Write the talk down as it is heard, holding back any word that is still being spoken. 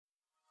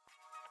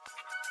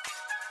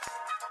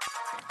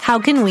How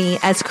can we,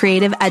 as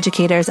creative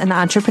educators and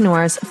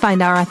entrepreneurs,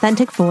 find our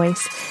authentic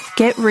voice,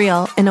 get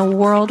real in a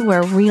world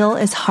where real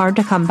is hard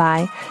to come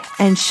by,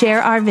 and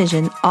share our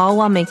vision all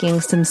while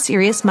making some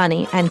serious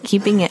money and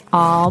keeping it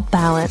all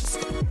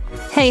balanced?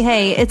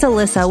 Hey, it's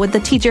Alyssa with the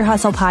Teacher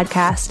Hustle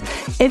podcast.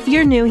 If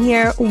you're new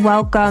here,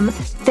 welcome.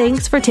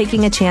 Thanks for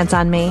taking a chance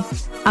on me.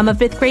 I'm a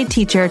 5th grade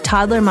teacher,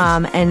 toddler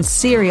mom, and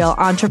serial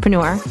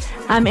entrepreneur.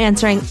 I'm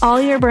answering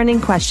all your burning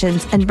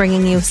questions and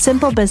bringing you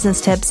simple business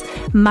tips,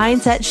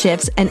 mindset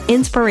shifts, and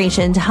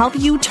inspiration to help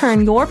you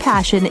turn your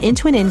passion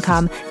into an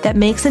income that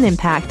makes an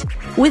impact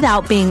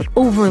without being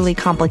overly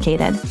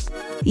complicated.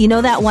 You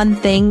know that one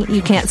thing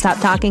you can't stop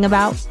talking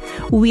about?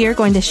 We are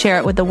going to share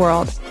it with the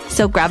world.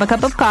 So grab a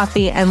cup of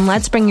coffee and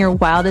let's bring your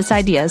wildest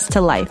ideas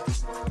to life.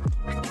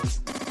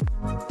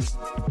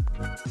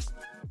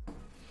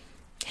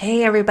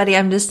 Hey everybody,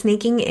 I'm just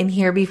sneaking in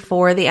here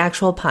before the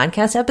actual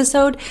podcast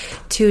episode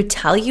to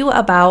tell you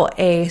about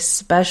a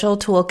special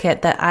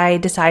toolkit that I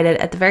decided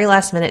at the very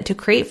last minute to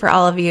create for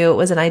all of you. It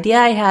was an idea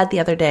I had the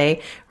other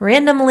day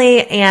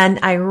randomly, and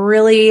I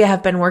really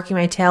have been working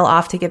my tail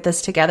off to get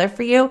this together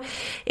for you.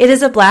 It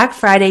is a Black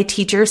Friday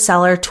teacher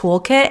seller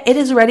toolkit. It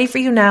is ready for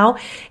you now.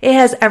 It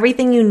has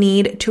everything you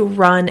need to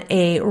run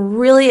a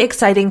really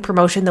exciting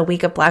promotion the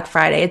week of Black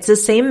Friday. It's the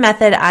same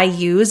method I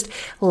used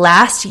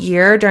last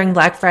year during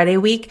Black Friday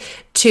week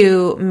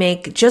to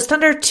make just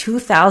under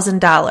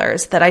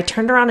 $2,000 that I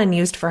turned around and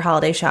used for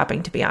holiday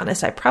shopping, to be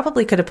honest. I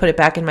probably could have put it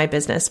back in my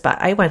business, but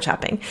I went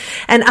shopping.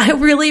 And I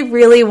really,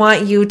 really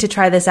want you to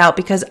try this out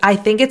because I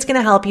think it's going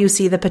to help you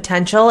see the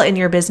potential in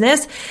your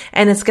business,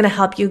 and it's going to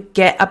help you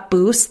get a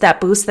boost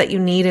that you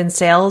need in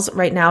sales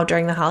right now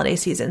during the holiday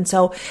season.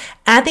 So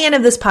at the end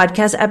of this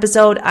podcast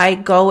episode, I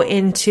go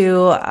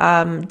into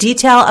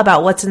detail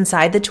about what's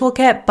inside the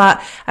toolkit,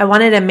 but I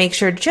wanted to make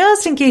sure,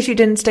 just in case you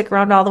didn't stick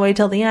around all the way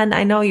till the end,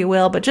 I know you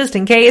will, but just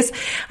in case,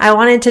 I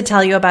wanted to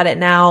tell you about it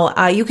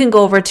now. You can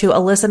go over to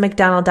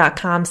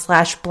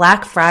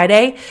alyssamcdonald.com/Black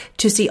Friday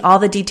to see all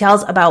the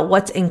details about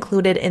what's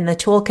included in the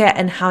toolkit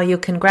and how you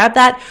can grab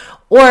that,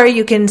 or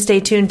you can stay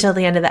tuned till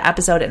the end of the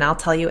episode and I'll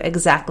tell you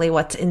exactly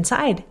what's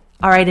inside.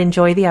 All right,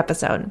 enjoy the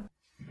episode.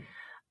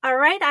 All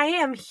right, I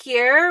am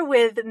here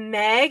with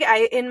Meg.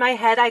 In my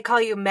head, I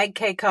call you Meg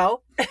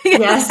Keiko.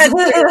 Yes.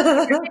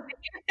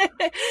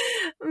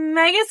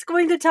 Meg is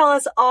going to tell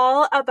us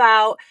all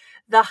about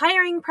the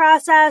hiring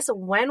process,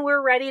 when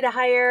we're ready to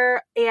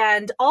hire,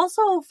 and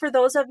also for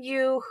those of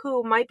you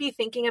who might be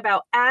thinking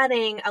about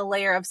adding a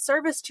layer of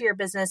service to your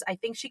business, I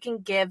think she can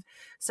give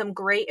some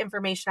great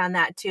information on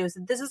that too.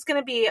 So this is going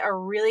to be a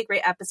really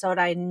great episode.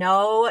 I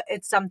know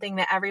it's something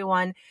that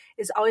everyone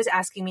is always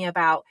asking me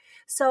about.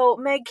 So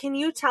Meg, can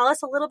you tell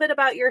us a little bit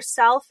about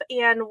yourself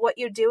and what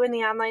you do in the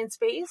online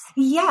space?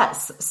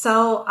 Yes.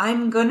 So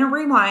I'm going to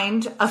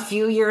rewind a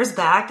few years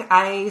back.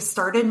 I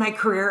started my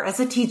career as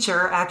a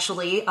teacher,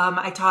 actually.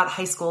 I taught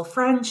high school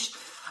French,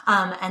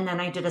 and then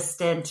I did a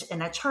stint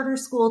in a charter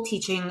school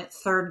teaching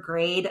 3rd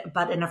grade,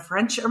 but in a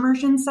French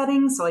immersion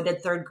setting. So I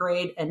did 3rd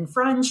grade in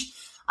French,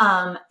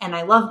 and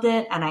I loved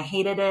it and I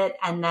hated it.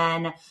 And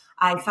then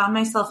I found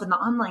myself in the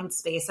online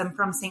space. I'm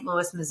from St.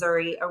 Louis,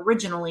 Missouri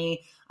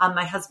originally.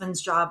 My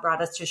husband's job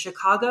brought us to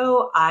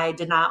Chicago. I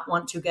did not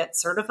want to get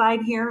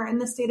certified here in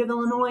the state of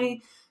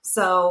Illinois.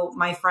 So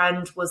my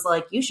friend was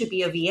like, you should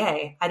be a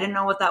VA. I didn't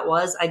know what that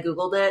was. I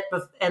Googled it.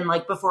 And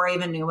before I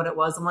even knew what it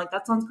was, I'm like,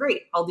 that sounds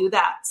great. I'll do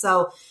that.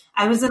 So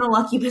I was in a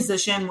lucky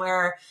position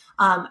where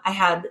I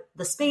had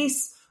the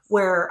space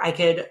where I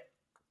could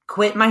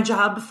quit my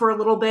job for a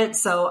little bit.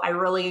 So I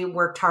really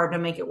worked hard to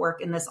make it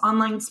work in this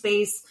online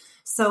space.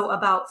 So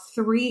about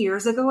 3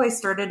 years ago, I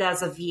started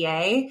as a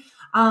VA.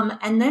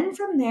 And then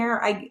from there,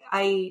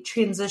 I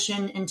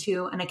transitioned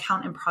into an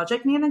account and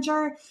project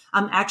manager.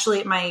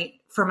 Actually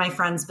for my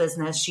friend's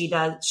business,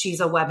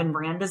 she's a web and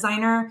brand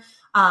designer.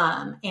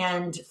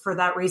 And for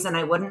that reason,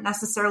 I wouldn't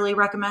necessarily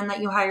recommend that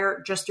you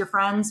hire just your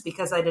friends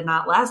because I did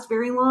not last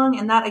very long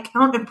in that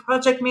account and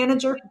project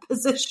manager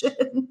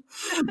position,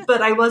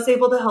 but I was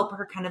able to help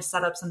her kind of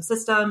set up some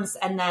systems.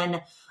 And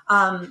then,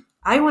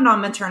 I went on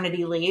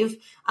maternity leave,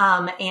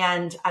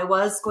 and I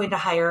was going to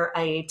hire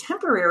a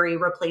temporary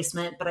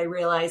replacement, but I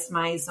realized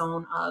my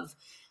zone of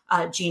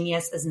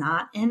genius is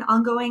not in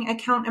ongoing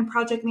account and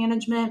project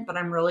management, but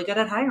I'm really good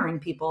at hiring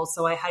people.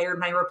 So I hired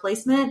my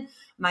replacement.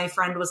 My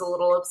friend was a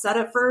little upset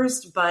at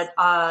first, but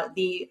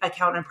the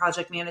account and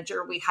project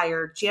manager we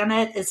hired,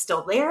 Janet, is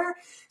still there.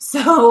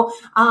 So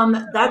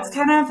that's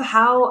kind of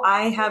how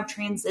I have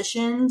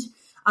transitioned.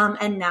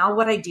 And now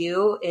what I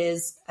do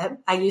is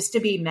I used to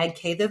be Meg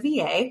K the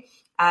VA.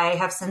 I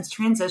have since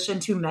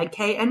transitioned to Meg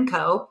K &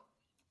 Co.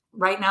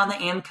 Right now,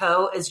 the &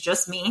 Co is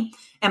just me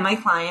and my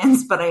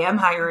clients, but I am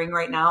hiring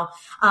right now.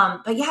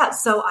 But yeah,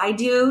 so I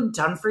do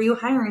done-for-you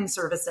hiring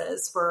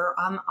services for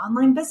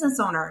online business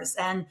owners.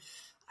 And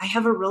I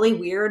have a really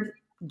weird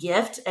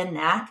gift and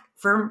knack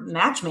for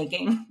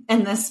matchmaking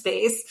in this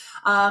space,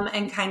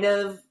 and kind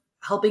of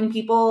helping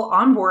people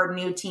onboard a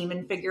new team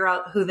and figure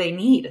out who they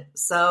need.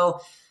 So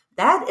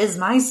that is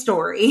my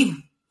story.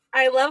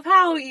 I love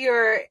how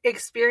your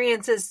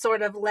experiences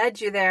sort of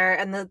led you there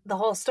and the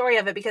whole story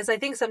of it, because I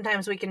think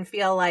sometimes we can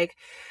feel like,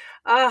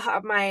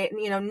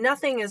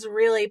 nothing is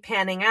really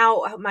panning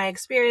out. My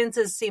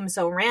experiences seem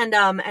so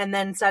random. And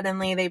then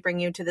suddenly they bring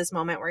you to this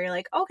moment where you're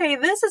like, okay,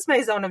 this is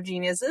my zone of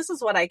genius. This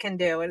is what I can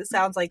do. And it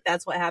sounds like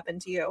that's what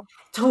happened to you.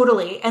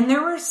 Totally. And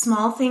there were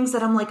small things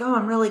that I'm like, oh,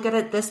 I'm really good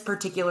at this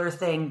particular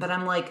thing. But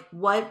I'm like,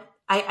 what?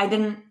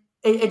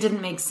 It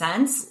didn't make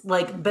sense.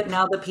 Like, but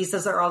now the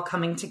pieces are all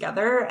coming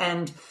together.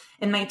 And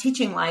in my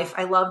teaching life,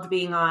 I loved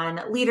being on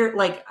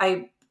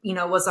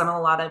was on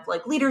a lot of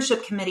like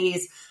leadership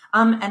committees.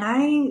 And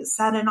I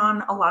sat in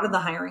on a lot of the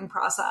hiring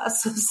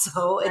process.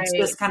 So it's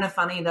just kind of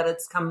funny that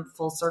it's come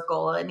full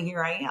circle and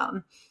here I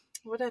am.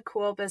 What a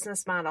cool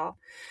business model.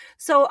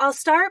 So I'll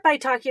start by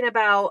talking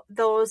about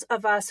those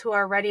of us who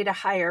are ready to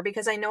hire,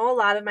 because I know a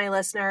lot of my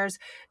listeners,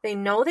 they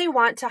know they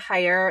want to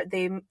hire.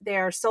 They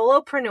are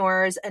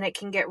solopreneurs and it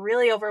can get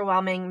really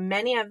overwhelming.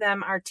 Many of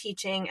them are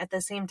teaching at the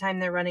same time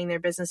they're running their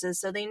businesses.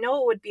 So they know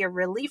it would be a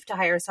relief to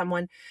hire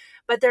someone,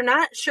 but they're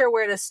not sure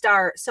where to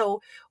start.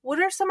 So what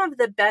are some of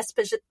the best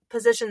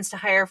positions to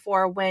hire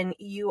for when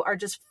you are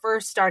just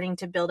first starting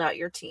to build out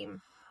your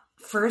team?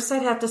 First,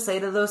 I'd have to say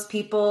to those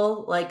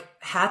people, like,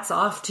 hats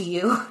off to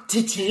you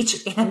to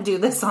teach and do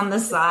this on the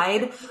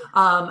side.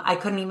 I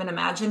couldn't even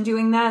imagine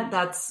doing that.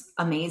 That's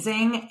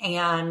amazing.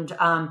 And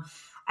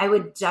I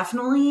would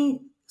definitely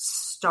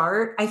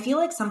start. I feel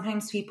like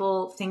sometimes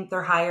people think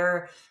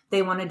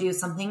they want to do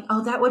something.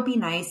 Oh, that would be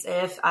nice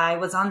if I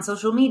was on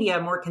social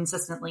media more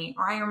consistently.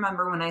 Or I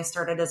remember when I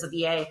started as a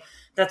VA,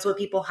 that's what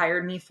people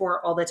hired me for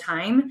all the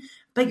time.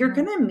 But you're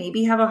going to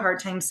maybe have a hard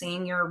time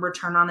seeing your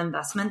return on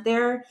investment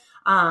there.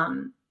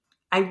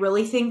 I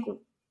really think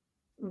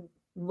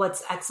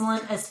what's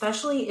excellent,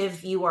 especially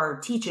if you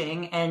are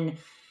teaching and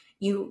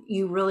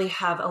you really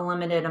have a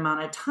limited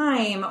amount of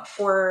time,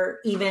 or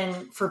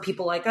even for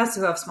people like us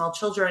who have small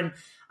children,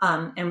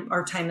 and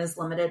our time is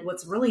limited.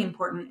 What's really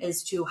important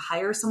is to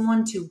hire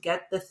someone to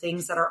get the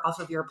things that are off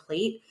of your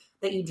plate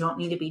that you don't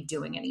need to be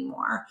doing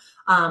anymore.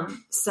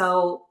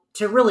 So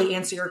to really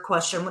answer your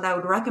question, what I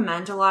would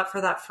recommend a lot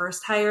for that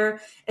first hire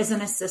is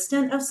an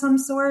assistant of some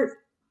sort.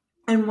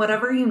 And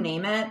whatever you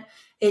name it,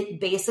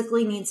 it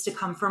basically needs to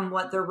come from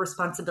what their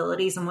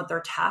responsibilities and what their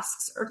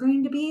tasks are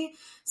going to be.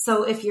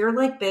 So if you're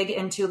like big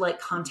into like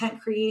content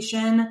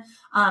creation,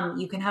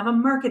 you can have a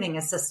marketing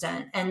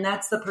assistant, and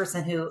that's the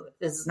person who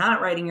is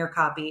not writing your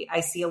copy.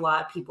 I see a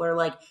lot. People are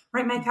like,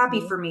 write my copy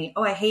for me.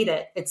 Oh, I hate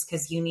it. It's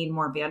because you need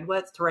more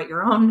bandwidth to write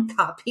your own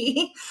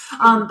copy.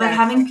 But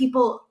having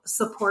people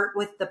support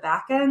with the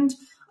back end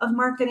of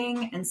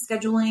marketing and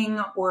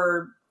scheduling,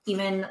 or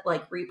even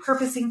like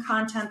repurposing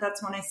content,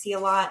 that's when I see a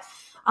lot.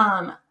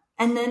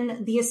 And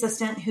then the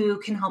assistant who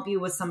can help you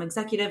with some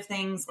executive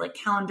things like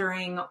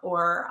calendaring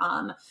or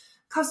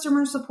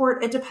customer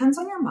support. It depends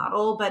on your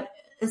model,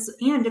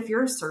 and if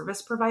you're a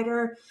service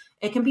provider,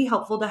 it can be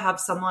helpful to have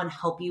someone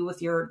help you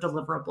with your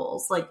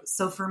deliverables. Like,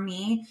 so for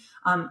me,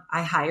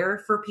 I hire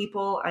for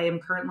people. I am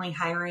currently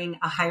hiring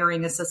a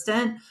hiring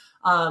assistant,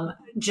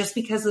 just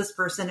because this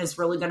person is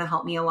really going to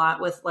help me a lot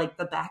with like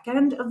the back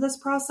end of this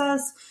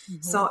process.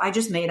 Mm-hmm. So I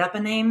just made up a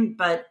name,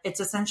 but it's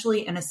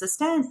essentially an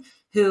assistant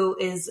who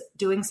is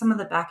doing some of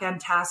the back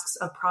end tasks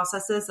of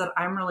processes that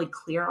I'm really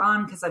clear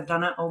on because I've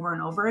done it over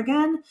and over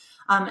again.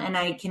 And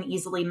I can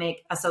easily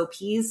make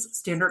SOPs,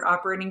 standard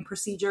operating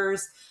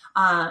procedures.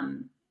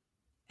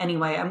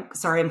 Anyway, I'm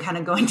sorry, I'm kind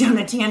of going down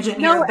a tangent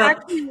here. No,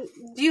 actually,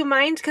 do you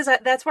mind? Because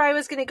that's where I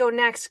was going to go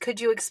next. Could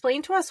you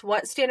explain to us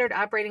what standard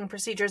operating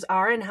procedures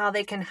are and how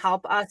they can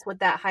help us with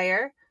that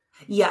hire?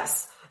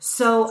 Yes.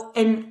 So,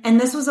 and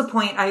this was a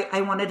point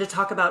I wanted to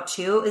talk about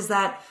too, is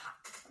that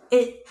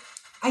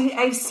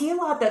I see a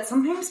lot that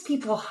sometimes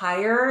people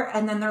hire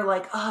and then they're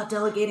like, oh,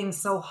 delegating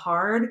so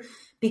hard,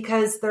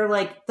 because they're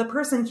like, the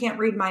person can't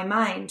read my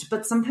mind.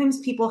 But sometimes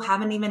people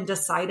haven't even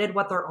decided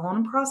what their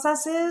own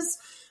process is.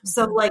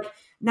 So like,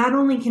 not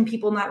only can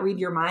people not read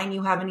your mind,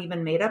 you haven't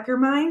even made up your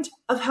mind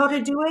of how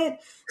to do it.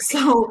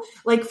 So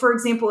like, for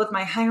example, with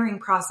my hiring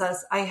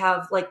process, I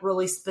have like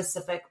really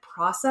specific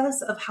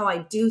process of how I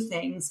do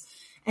things.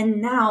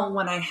 And now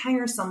when I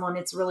hire someone,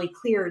 it's really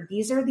clear,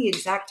 these are the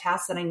exact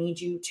tasks that I need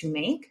you to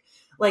make.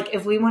 Like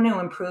if we want to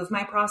improve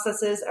my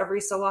processes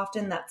every so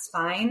often, that's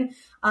fine.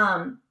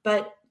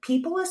 But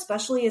people,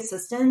 especially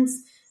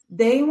assistants,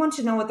 they want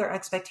to know what their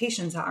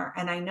expectations are.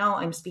 And I know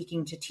I'm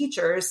speaking to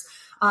teachers.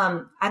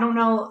 I don't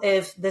know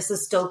if this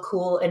is still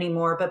cool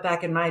anymore, but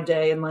back in my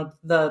day, in like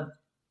the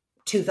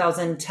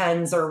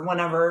 2010s or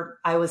whenever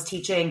I was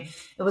teaching,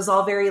 it was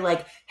all very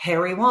like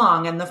Harry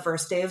Wong and the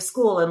first day of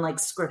school and like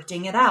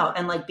scripting it out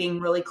and like being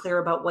really clear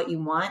about what you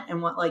want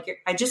and what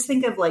like, I just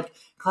think of like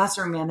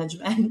classroom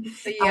management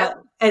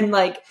and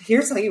like,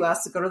 here's how you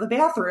ask to go to the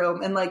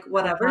bathroom and like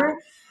whatever. Uh-huh.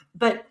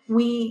 But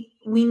we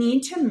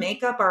need to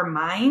make up our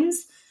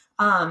minds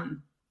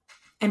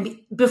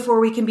before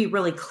we can be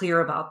really clear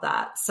about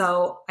that.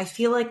 So I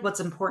feel like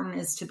what's important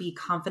is to be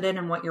confident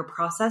in what your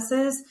process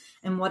is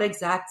and what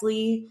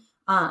exactly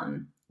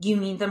you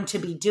need them to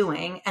be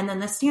doing. And then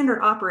the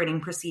standard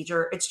operating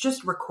procedure, it's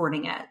just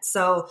recording it.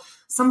 So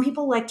some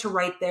people like to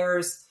write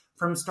theirs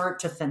from start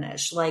to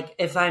finish. Like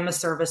if I'm a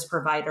service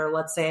provider,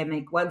 let's say I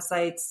make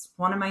websites,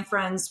 one of my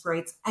friends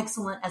writes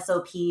excellent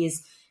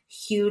SOPs,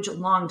 huge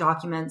long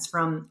documents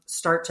from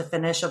start to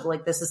finish of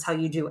like, this is how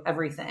you do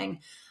everything.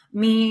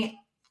 Me,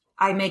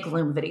 I make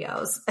Loom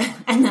videos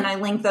and then I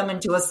link them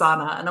into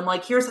Asana and I'm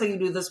like, here's how you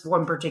do this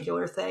one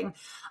particular thing.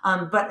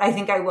 But I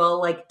think I will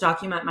like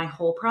document my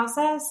whole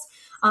process.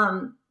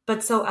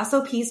 But so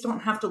SOPs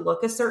don't have to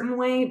look a certain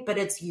way, but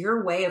it's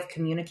your way of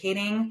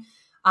communicating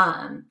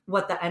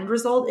what the end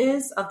result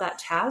is of that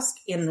task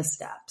in the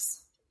steps.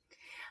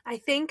 I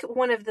think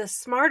one of the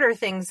smarter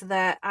things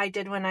that I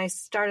did when I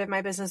started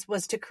my business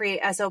was to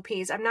create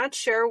SOPs. I'm not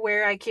sure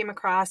where I came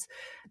across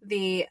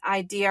the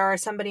idea or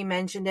somebody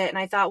mentioned it. And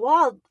I thought,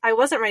 well, I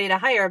wasn't ready to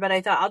hire, but I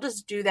thought I'll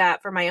just do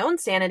that for my own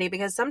sanity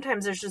because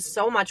sometimes there's just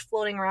so much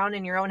floating around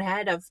in your own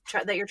head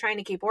that you're trying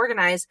to keep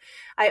organized.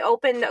 I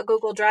opened a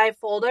Google Drive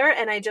folder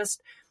and I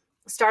just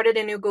started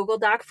a new Google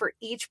Doc for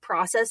each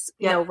process,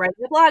 you know,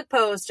 writing a blog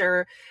post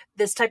or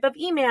this type of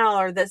email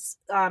or this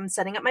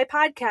setting up my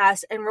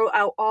podcast, and wrote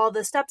out all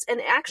the steps. And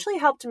it actually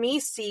helped me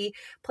see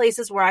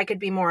places where I could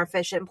be more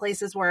efficient,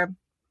 places where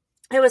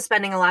I was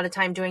spending a lot of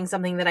time doing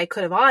something that I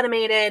could have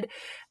automated.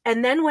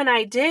 And then when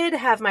I did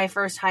have my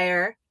first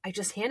hire, I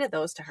just handed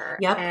those to her.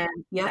 And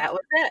that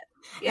was it.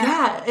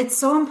 Yeah, it's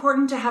so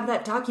important to have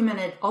that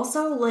documented.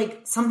 Also,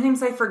 like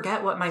sometimes I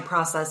forget what my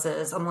process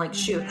is. I'm like,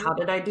 shoot, how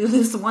did I do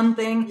this one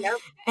thing?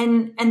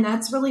 And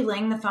that's really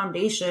laying the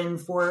foundation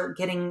for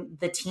getting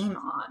the team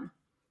on.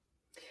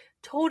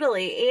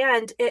 Totally.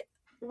 And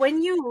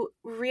when you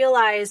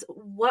realize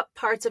what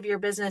parts of your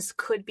business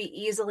could be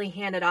easily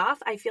handed off,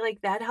 I feel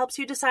like that helps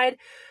you decide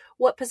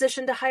what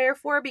position to hire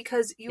for,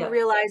 because you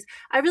realize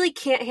I really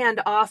can't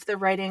hand off the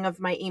writing of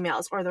my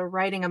emails or the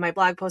writing of my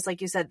blog posts, like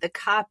you said, the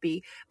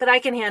copy, but I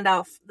can hand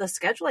off the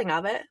scheduling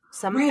of it.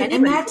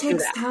 And that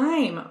takes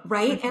time,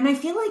 right? And I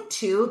feel like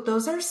too,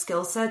 those are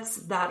skill sets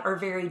that are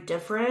very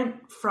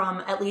different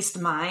from at least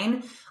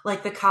mine.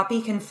 Like the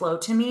copy can flow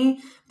to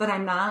me, but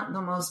I'm not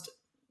the most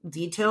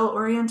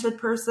detail-oriented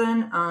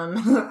person.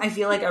 I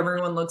feel like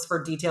everyone looks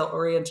for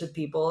detail-oriented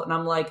people, and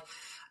I'm like,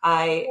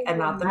 I am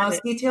not the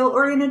most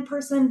detail-oriented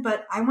person,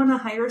 but I want to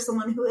hire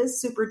someone who is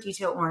super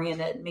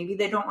detail-oriented. Maybe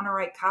they don't want to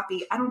write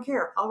copy. I don't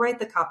care. I'll write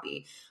the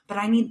copy, but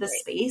I need the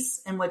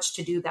space in which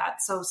to do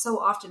that. So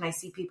often I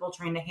see people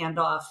trying to hand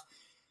off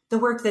the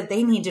work that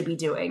they need to be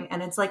doing.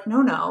 And it's like,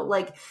 no,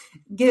 like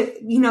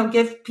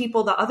give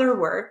people the other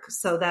work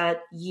so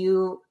that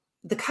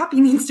the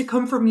copy needs to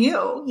come from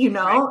you,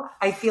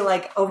 I feel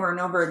like over and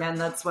over again,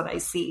 that's what I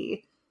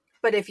see.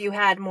 But if you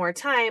had more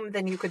time,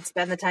 then you could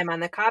spend the time on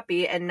the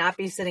copy and not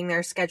be sitting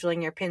there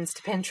scheduling your pins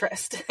to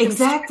Pinterest.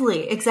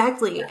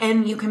 Exactly.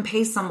 And you can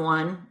pay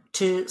someone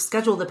to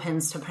schedule the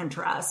pins to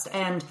Pinterest.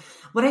 And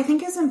what I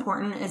think is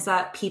important is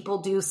that people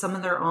do some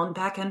of their own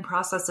back-end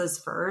processes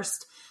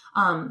first,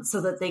 so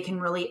that they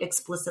can really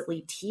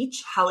explicitly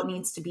teach how it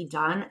needs to be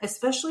done,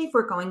 especially if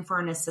we're going for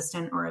an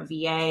assistant or a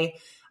VA.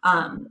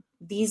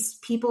 These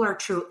people are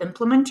true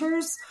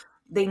implementers.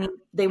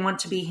 They want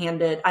to be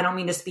handed, I don't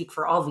mean to speak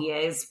for all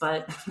VAs,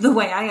 but the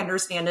way I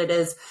understand it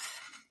is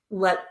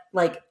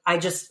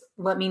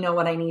let me know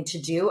what I need to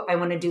do. I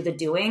want to do the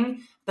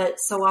doing. But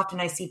so often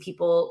I see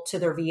people to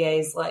their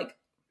VAs like,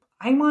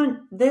 I want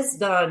this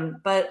done,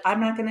 but I'm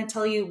not going to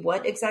tell you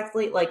what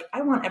exactly, like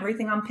I want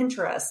everything on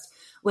Pinterest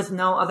with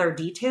no other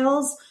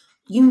details.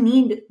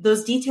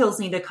 Those details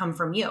need to come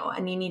from you,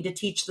 and you need to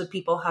teach the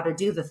people how to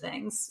do the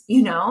things,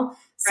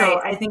 So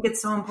right. I think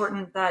it's so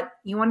important that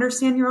you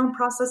understand your own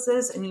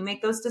processes and you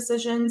make those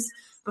decisions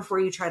before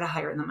you try to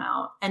hire them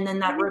out. And then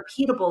that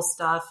repeatable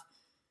stuff,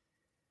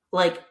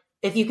 like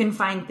if you can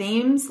find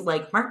themes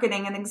like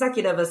marketing and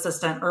executive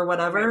assistant or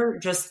whatever,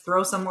 just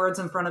throw some words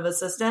in front of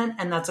assistant,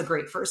 and that's a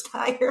great first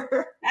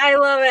hire. I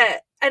love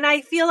it. And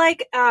I feel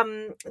like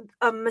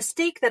a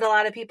mistake that a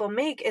lot of people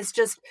make is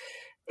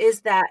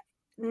that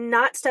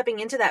not stepping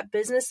into that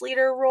business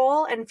leader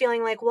role and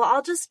feeling like, well,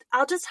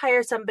 I'll just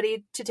hire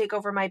somebody to take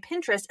over my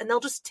Pinterest and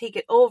they'll just take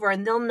it over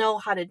and they'll know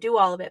how to do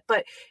all of it.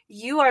 But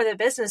you are the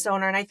business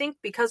owner. And I think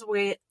because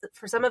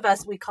for some of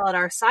us, we call it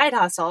our side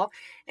hustle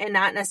and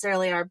not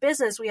necessarily our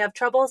business, we have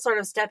trouble sort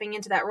of stepping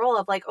into that role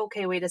of like,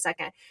 okay, wait a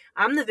second.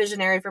 I'm the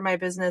visionary for my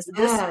business.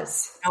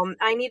 Yes.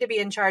 I need to be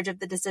in charge of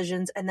the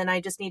decisions. And then I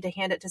just need to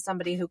hand it to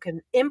somebody who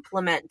can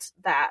implement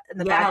that in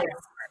the back end.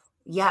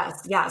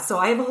 Yes. Yeah. So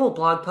I have a whole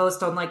blog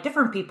post on like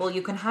different people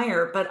you can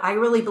hire, but I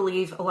really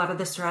believe a lot of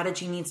the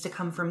strategy needs to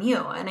come from you.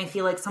 And I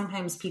feel like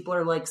sometimes people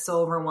are like so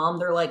overwhelmed.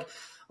 They're like,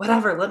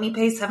 whatever, let me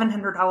pay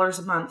 $700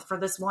 a month for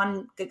this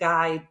one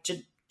guy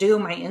to do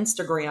my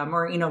Instagram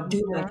or,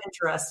 do my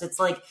Pinterest. It's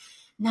like,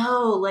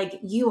 no, like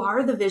you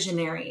are the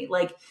visionary.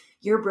 Like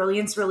your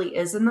brilliance really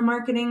is in the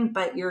marketing,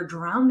 but you're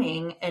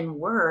drowning in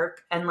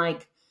work, and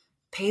like,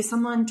 pay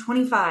someone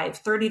 $25,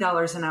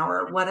 $30 an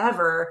hour,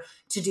 whatever,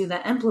 to do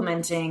the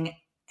implementing,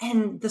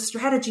 And the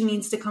strategy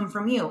needs to come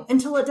from you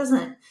until it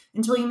doesn't,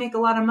 until you make a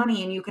lot of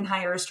money and you can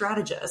hire a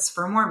strategist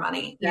for more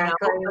money.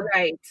 Exactly,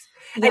 right.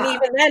 Yeah. And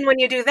even then, when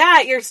you do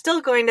that, you're still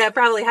going to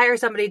probably hire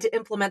somebody to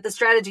implement the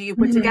strategy you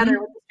put together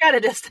with the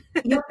strategist.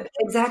 Yep,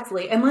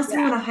 exactly. Unless you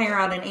want to hire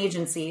out an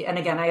agency. And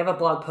again, I have a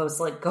blog post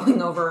like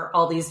going over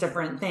all these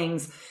different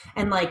things.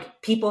 And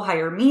like people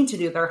hire me to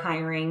do their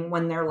hiring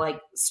when they're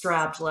like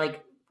strapped,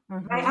 like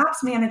my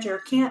ops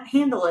manager can't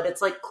handle it.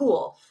 It's like,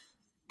 cool.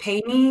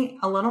 Pay me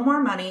a little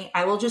more money.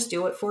 I will just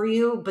do it for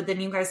you. But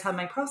then you guys have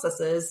my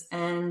processes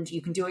and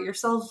you can do it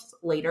yourself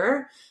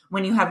later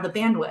when you have the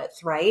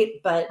bandwidth. Right.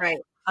 But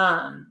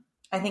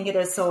I think it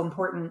is so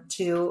important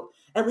to,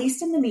 at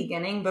least in the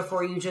beginning,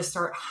 before you just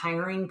start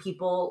hiring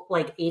people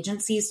like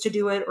agencies to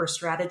do it or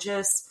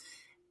strategists,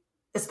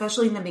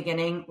 especially in the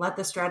beginning, let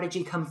the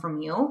strategy come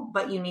from you,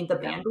 but you need the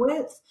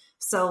bandwidth.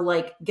 So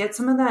like get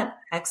some of that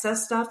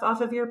excess stuff off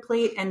of your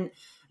plate. And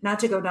not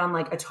to go down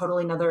like a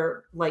totally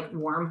another like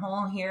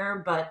wormhole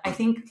here, but I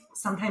think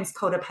sometimes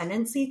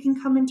codependency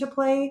can come into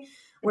play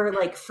where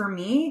like for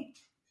me,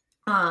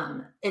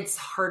 it's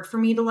hard for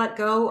me to let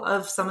go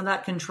of some of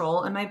that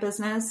control in my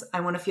business. I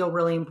want to feel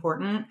really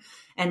important.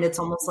 And it's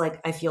almost like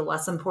I feel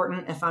less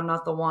important if I'm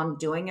not the one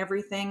doing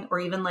everything.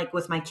 Or even like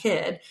with my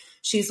kid,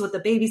 she's with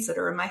the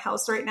babysitter in my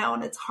house right now.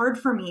 And it's hard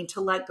for me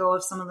to let go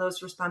of some of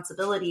those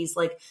responsibilities.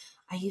 Like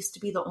I used to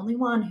be the only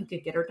one who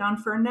could get her down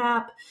for a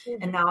nap.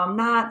 And now I'm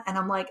not. And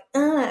I'm like,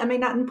 am I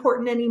not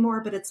important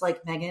anymore? But it's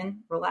like,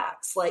 Megan,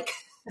 relax. Like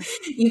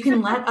you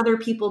can let other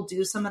people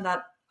do some of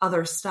that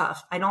other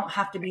stuff. I don't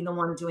have to be the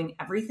one doing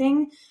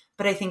everything.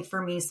 But I think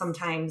for me,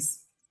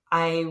 sometimes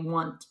I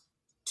want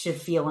to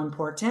feel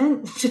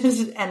important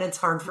and it's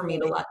hard for me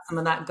to let some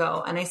of that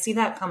go. And I see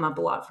that come up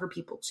a lot for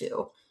people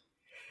too.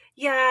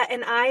 Yeah.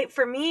 And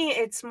for me,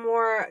 it's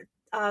more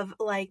of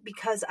like,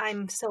 because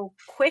I'm so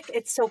quick,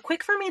 it's so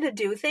quick for me to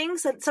do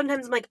things that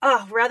sometimes I'm like,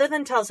 oh, rather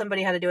than tell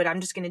somebody how to do it,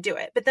 I'm just going to do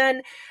it. But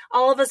then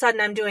all of a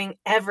sudden I'm doing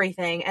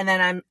everything. And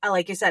then I'm,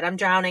 like you said, I'm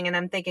drowning and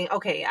I'm thinking,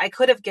 okay, I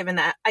could have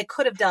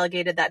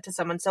delegated that to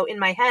someone. So in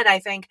my head, I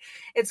think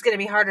it's going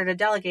to be harder to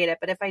delegate it.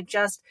 But if I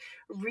just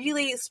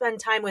really spend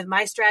time with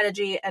my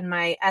strategy and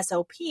my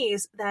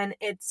SOPs, then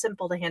it's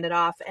simple to hand it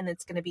off and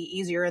it's going to be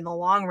easier in the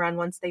long run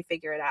once they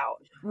figure it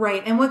out.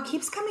 Right. And what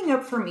keeps coming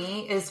up for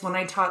me is when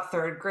I taught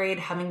third grade,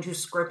 having to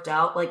script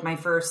out like my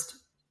first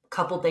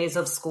couple days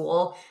of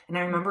school. And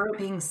I remember it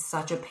being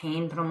such a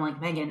pain, but I'm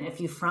like, Megan, if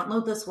you front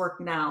load this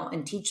work now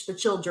and teach the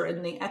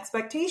children the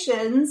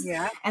expectations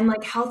and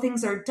like how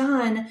things are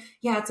done,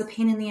 it's a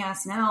pain in the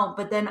ass now.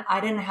 But then I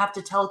didn't have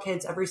to tell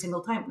kids every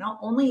single time, no,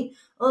 only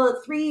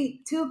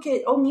 2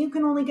 kids. Oh, you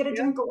can only get a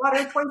drink of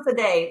water twice a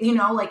day. You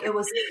know, like it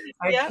was,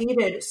 I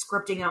hated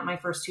scripting out my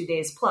first 2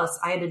 days. Plus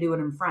I had to do it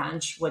in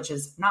French, which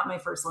is not my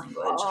first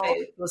language.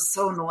 I was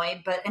so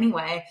annoyed, but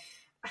anyway,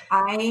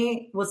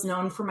 I was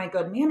known for my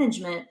good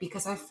management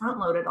because I front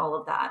loaded all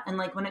of that. And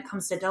like when it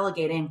comes to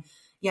delegating,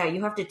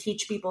 you have to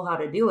teach people how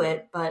to do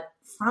it, but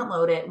front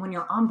load it when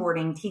you're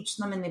onboarding, teach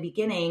them in the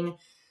beginning,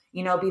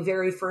 be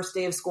very first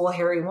day of school,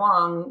 Harry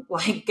Wong,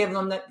 like give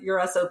them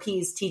your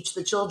SOPs, teach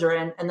the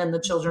children, and then the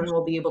children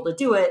will be able to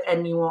do it.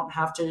 And you won't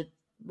have to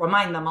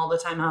remind them all the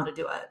time how to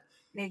do it.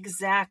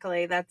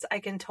 Exactly. I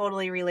can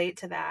totally relate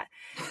to that.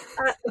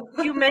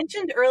 You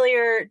mentioned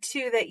earlier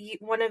too, that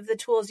one of the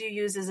tools you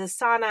use is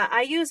Asana.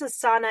 I use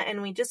Asana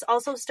and we just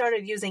also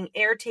started using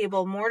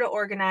Airtable more to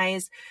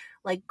organize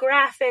like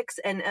graphics.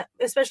 And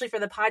especially for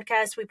the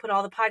podcast, we put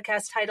all the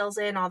podcast titles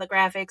in, all the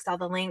graphics, all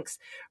the links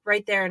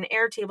right there in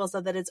Airtable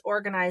so that it's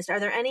organized. Are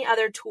there any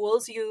other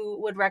tools you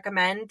would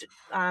recommend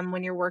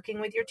when you're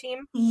working with your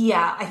team?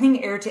 Yeah, I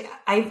think Airtable,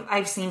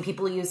 I've seen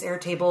people use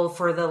Airtable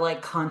for the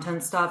like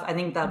content stuff. I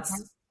think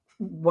that's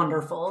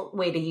wonderful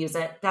way to use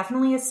it.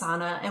 Definitely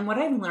Asana. And what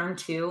I've learned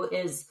too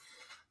is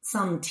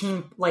some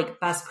team like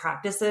best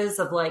practices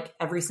of like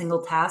every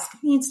single task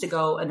needs to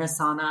go in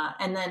Asana.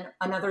 And then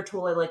another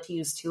tool I like to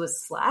use too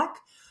is Slack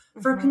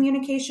for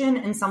communication.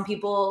 And some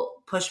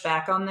people push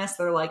back on this.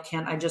 They're like,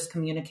 can't I just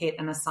communicate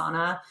in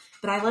Asana?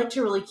 But I like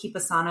to really keep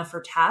Asana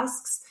for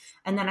tasks.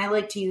 And then I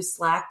like to use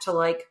Slack to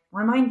like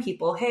remind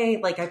people, hey,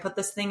 like I put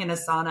this thing in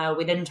Asana.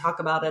 We didn't talk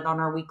about it on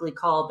our weekly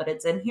call, but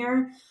it's in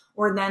here.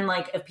 Or then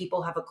like if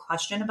people have a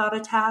question about a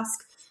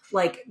task,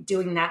 like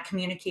doing that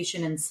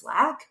communication in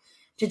Slack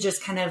to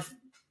just kind of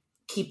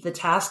keep the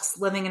tasks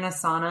living in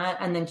Asana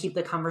and then keep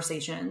the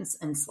conversations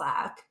in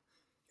Slack.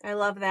 I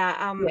love that.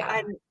 I'm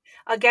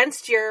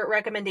against your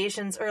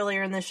recommendations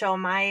earlier in the show.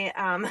 My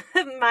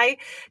my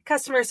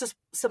customer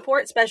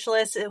support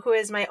specialist, who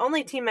is my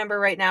only team member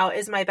right now,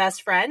 is my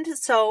best friend.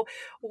 So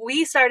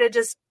we started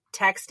just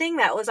texting.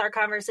 That was our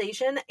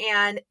conversation.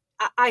 And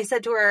I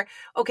said to her,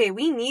 okay,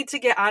 we need to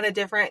get on a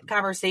different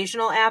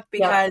conversational app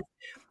because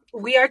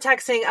we are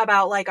texting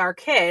about like our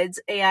kids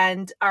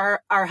and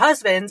our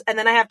husbands. And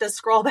then I have to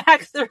scroll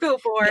back through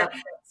for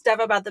stuff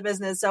about the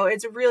business. So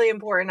it's really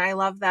important. I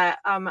love that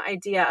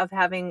idea of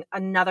having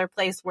another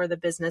place where the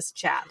business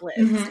chat lives.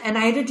 Mm-hmm. And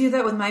I had to do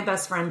that with my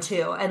best friend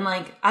too. And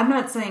like, I'm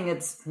not saying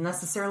it's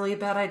necessarily a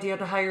bad idea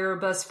to hire a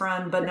best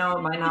friend, but no,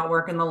 it might not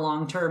work in the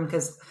long term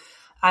because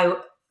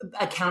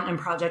account and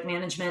project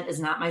management is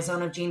not my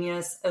zone of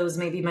genius. It was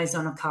maybe my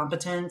zone of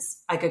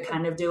competence. I could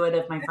kind of do it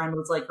if my friend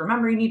was like,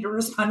 remember, you need to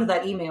respond to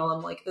that email.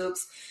 I'm like,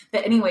 oops.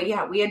 But anyway,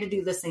 yeah, we had to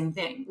do the same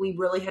thing. We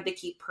really had to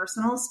keep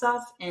personal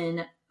stuff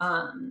in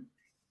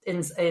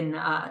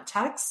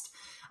text.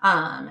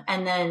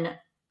 And then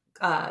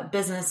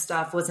business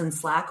stuff was in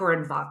Slack or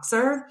in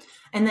Voxer.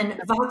 And then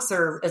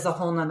Voxer is a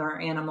whole nother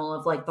animal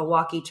of like the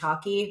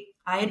walkie-talkie.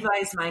 I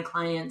advise my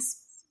clients,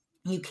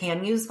 you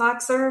can use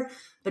Voxer,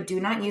 but do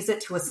not use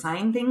it to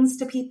assign things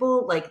to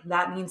people. Like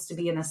that needs to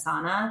be in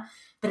Asana.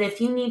 But if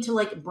you need to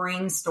like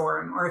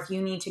brainstorm or if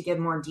you need to give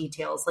more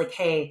details, like,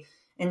 hey,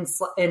 in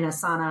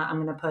Asana,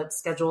 I'm going to put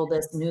schedule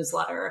this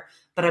newsletter,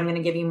 but I'm going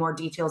to give you more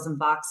details in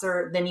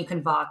Voxer. Then you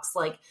can Vox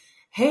like,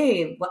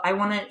 hey, I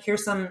want to hear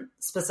some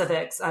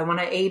specifics. I want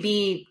to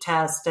A/B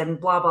test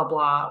and blah, blah,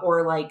 blah.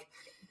 Or like,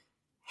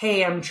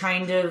 hey, I'm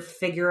trying to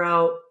figure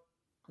out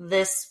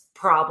this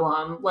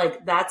problem.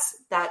 Like that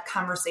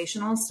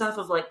conversational stuff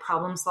of like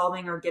problem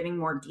solving or giving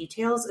more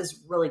details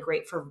is really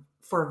great for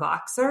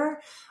Voxer.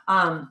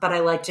 But I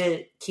like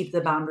to keep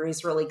the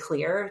boundaries really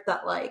clear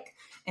that like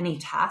any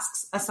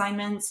tasks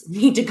assignments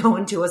need to go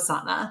into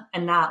Asana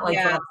and not like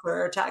Voxer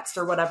or text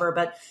or whatever.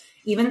 But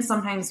even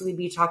sometimes we'd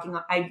be talking,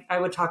 I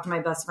would talk to my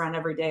best friend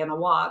every day on a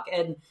walk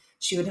and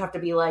she would have to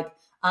be like,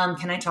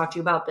 can I talk to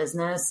you about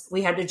business?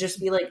 We had to just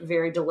be like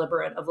very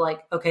deliberate of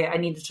like, okay, I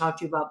need to talk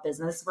to you about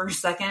business for a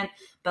second.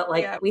 But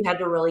like we had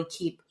to really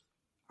keep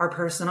our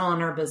personal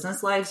and our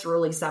business lives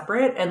really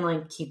separate and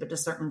like keep it to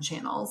certain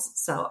channels.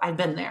 So I've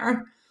been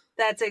there.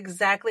 That's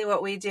exactly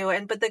what we do.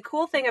 But the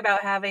cool thing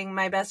about having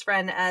my best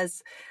friend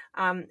as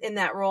in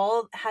that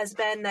role has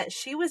been that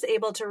she was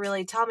able to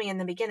really tell me in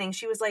the beginning,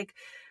 she was like,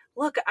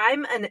 look, I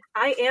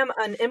am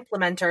an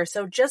implementer.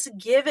 So just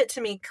give it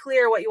to me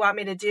clear what you want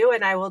me to do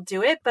and I will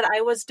do it. But I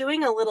was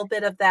doing a little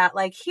bit of that,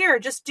 like, here,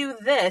 just do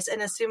this.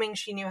 And assuming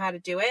she knew how to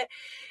do it.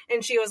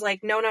 And she was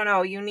like, no,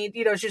 you need,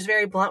 she was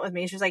very blunt with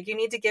me. She was like, you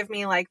need to give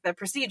me like the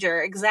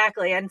procedure.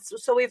 Exactly. And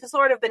so we've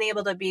sort of been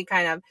able to be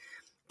kind of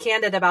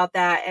candid about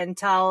that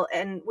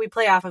and we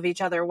play off of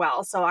each other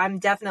well. So I'm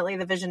definitely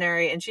the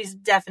visionary and she's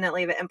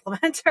definitely the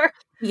implementer.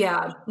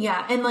 Yeah.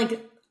 Yeah. And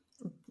like,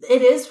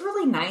 it is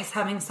really nice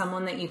having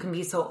someone that you can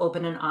be so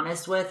open and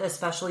honest with,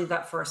 especially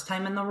that first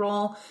time in the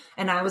role.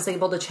 And I was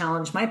able to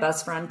challenge my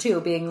best friend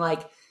too, being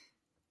like,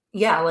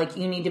 yeah, like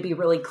you need to be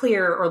really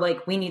clear or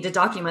like we need to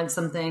document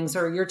some things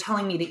or you're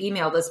telling me to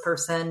email this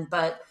person,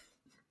 but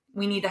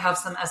we need to have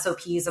some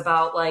SOPs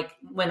about like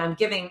when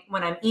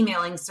I'm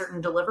emailing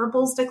certain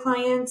deliverables to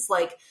clients,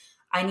 like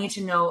I need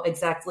to know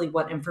exactly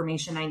what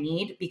information I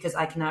need because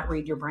I cannot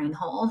read your brain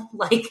hole.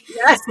 Like,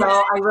 so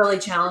I really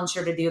challenged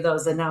her to do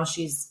those. And now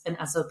she's an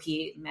SOP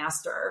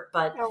master,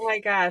 but oh my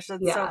gosh,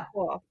 that's so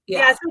cool.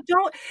 Yeah.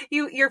 So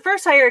your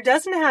first hire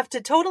doesn't have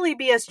to totally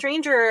be a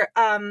stranger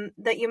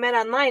that you met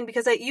online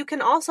because you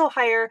can also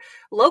hire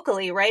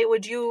locally, right?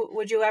 Would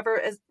you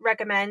ever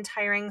recommend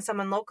hiring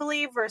someone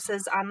locally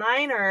versus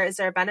online, or is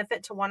there a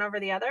benefit to one over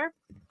the other?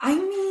 I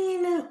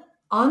mean,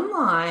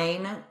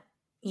 online,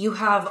 you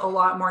have a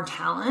lot more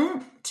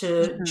talent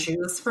to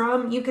choose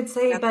from, you could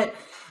say, but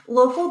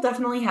local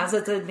definitely has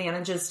its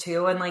advantages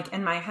too. And like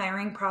in my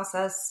hiring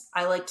process,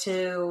 I like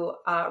to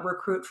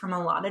recruit from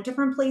a lot of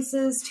different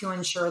places to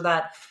ensure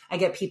that I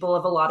get people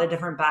of a lot of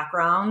different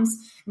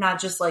backgrounds, not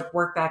just like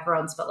work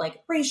backgrounds, but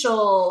like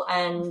racial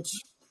and,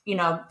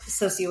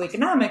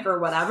 socioeconomic or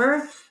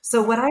whatever.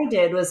 So what I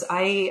did was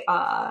I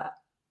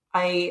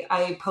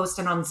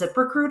posted on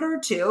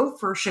ZipRecruiter too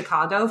for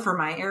Chicago, for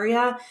my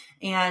area.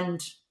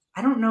 And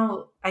I don't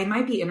know, I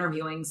might be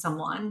interviewing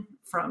someone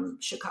from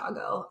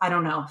Chicago. I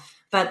don't know,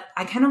 but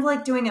I kind of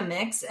like doing a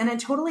mix and it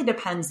totally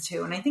depends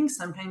too. And I think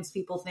sometimes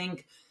people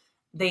think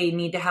they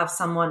need to have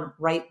someone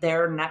right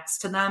there next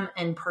to them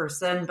in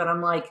person, but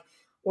I'm like,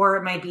 or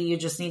it might be you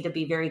just need to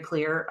be very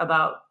clear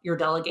about your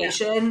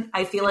delegation. Yeah.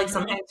 I feel like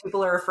sometimes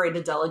people are afraid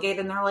to delegate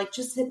and they're like,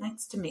 just sit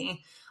next to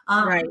me.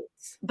 Right.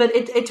 But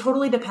it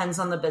totally depends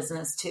on the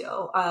business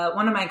too.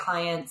 One of my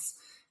clients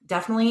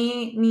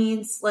definitely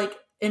needs like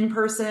in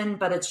person,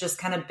 but it's just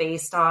kind of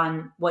based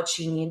on what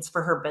she needs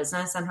for her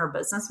business and her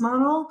business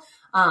model.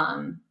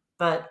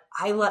 But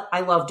I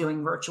love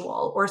doing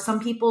virtual, or some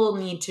people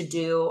need to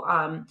do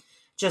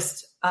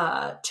just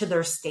to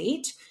their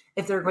state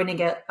if they're going to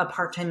get a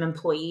part-time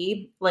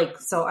employee. Like,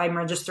 so I'm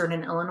registered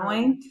in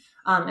Illinois. If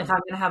I'm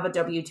going to have a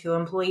W-2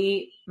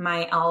 employee,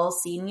 my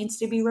LLC needs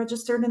to be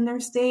registered in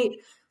their state.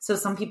 So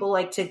some people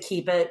like to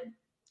keep it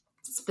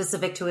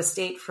specific to a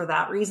state for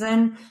that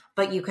reason,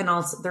 but you can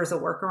also, there's a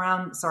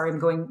workaround. Sorry, I'm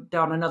going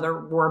down another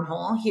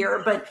wormhole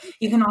here, but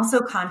you can also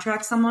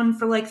contract someone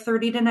for like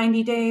 30 to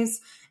 90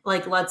 days.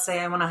 Like, let's say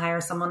I want to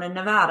hire someone in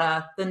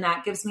Nevada, then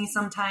that gives me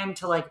some time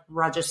to like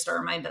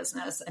register my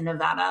business in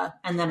Nevada,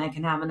 and then I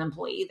can have an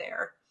employee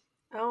there.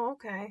 Oh,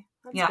 okay.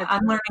 Yeah,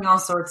 I'm learning all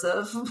sorts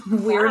of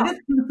weird,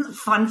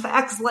 fun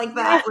facts like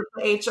that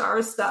with the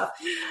HR stuff.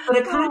 But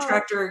a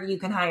contractor you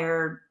can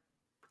hire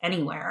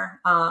anywhere.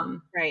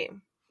 Right.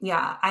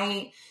 Yeah,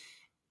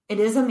 it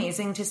is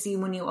amazing to see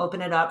when you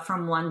open it up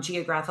from one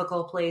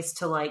geographical place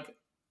to like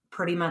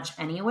pretty much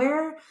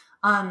anywhere.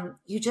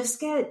 You just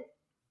get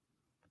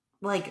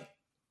like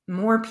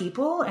more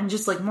people and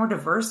just like more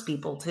diverse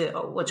people too,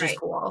 which is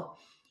cool.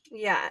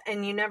 Yeah.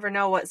 And you never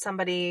know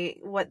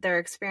what their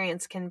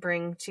experience can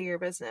bring to your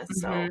business.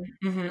 So,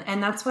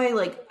 And that's why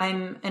like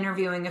I'm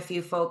interviewing a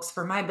few folks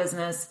for my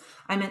business.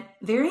 I'm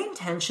very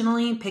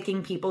intentionally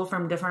picking people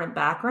from different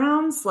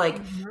backgrounds.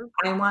 Like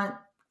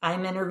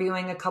I'm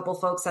interviewing a couple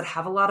folks that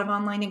have a lot of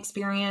online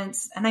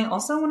experience. And I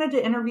also wanted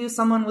to interview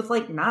someone with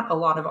like not a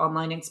lot of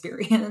online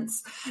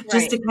experience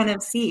just to kind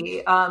of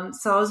see.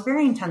 So I was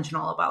very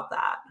intentional about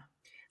that.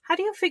 How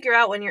do you figure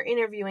out when you're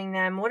interviewing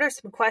them? What are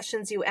some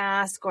questions you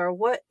ask, or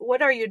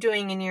what are you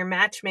doing in your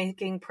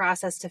matchmaking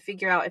process to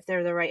figure out if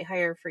they're the right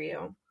hire for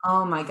you?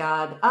 Oh my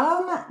God.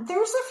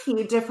 There's a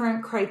few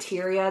different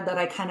criteria that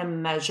I kind of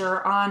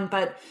measure on,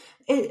 but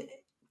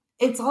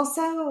it's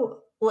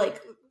also like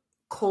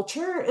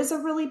culture is a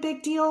really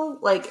big deal.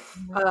 Like,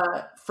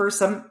 for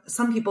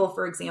some people,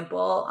 for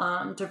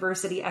example,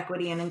 diversity,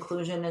 equity, and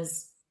inclusion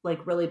is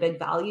like really big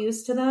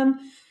values to them.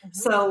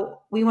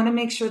 So we want to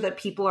make sure that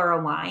people are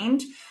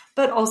aligned,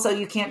 but also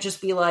you can't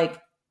just be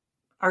like,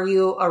 are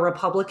you a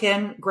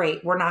Republican?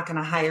 Great. We're not going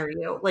to hire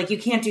you. Like, you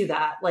can't do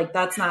that. Like,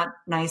 that's not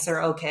nice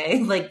or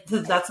okay. Like,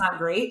 that's not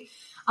great.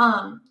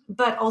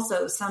 But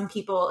also some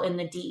people in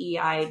the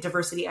DEI,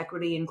 diversity,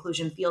 equity,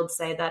 inclusion field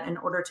say that in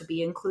order to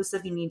be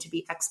inclusive, you need to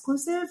be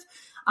exclusive.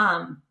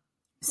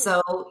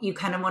 So you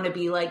kind of want to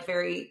be like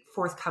very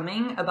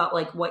forthcoming about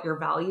like what your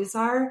values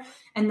are.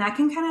 And that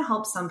can kind of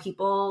help some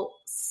people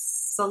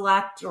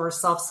select or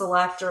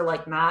self-select or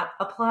like not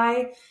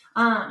apply.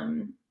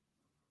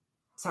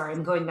 Sorry,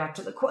 I'm going back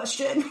to the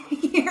question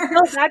here.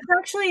 No,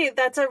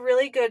 that's a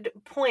really good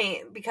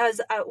point, because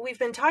we've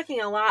been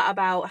talking a lot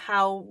about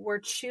how we're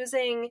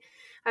choosing.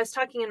 I was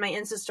talking in my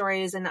Insta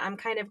stories, and I'm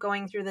kind of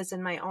going through this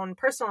in my own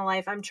personal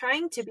life. I'm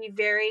trying to be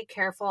very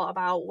careful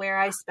about where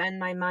I spend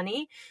my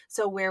money.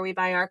 So where we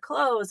buy our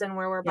clothes and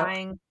where we're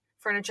buying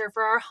furniture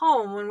for our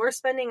home. When we're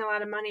spending a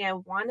lot of money, I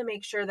want to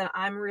make sure that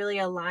I'm really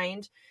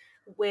aligned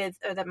with,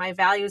 or that my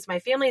values, my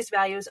family's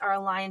values are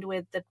aligned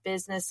with the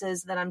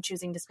businesses that I'm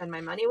choosing to spend my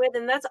money with.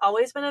 And that's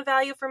always been a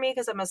value for me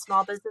because I'm a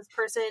small business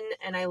person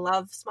and I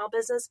love small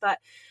business, but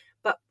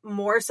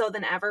more so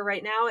than ever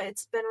right now,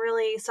 it's been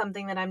really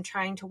something that I'm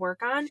trying to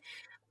work on.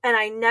 And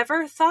I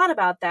never thought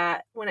about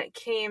that when it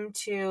came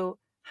to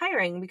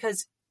hiring,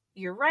 because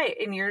you're right.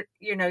 And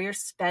you're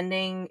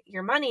spending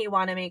your money. You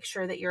want to make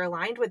sure that you're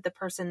aligned with the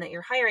person that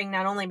you're hiring,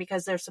 not only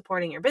because they're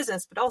supporting your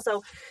business, but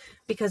also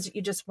because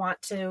you just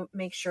want to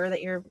make sure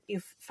that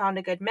you've found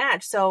a good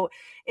match. So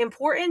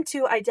important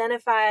to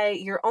identify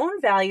your own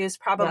values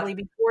probably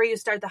before you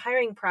start the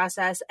hiring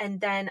process.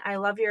 And then I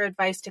love your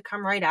advice to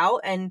come right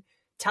out and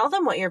tell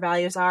them what your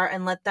values are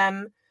and let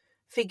them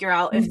figure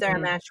out if they're a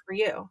match for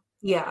you.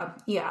 Yeah.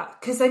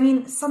 Because I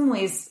mean, some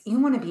ways you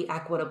want to be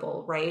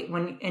equitable, right?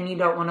 And you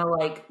don't want to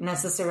like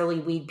necessarily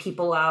weed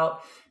people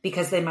out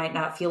because they might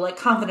not feel like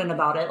confident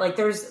about it. Like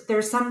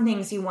there's some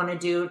things you want to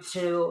do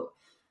to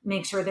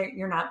make sure that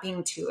you're not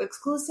being too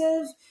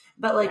exclusive.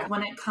 But like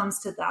when it comes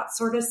to that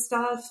sort of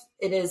stuff,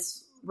 it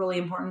is really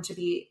important to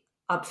be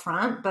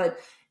upfront. But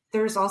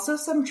there's also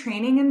some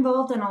training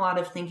involved and a lot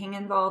of thinking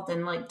involved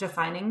in like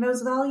defining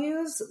those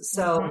values.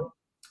 So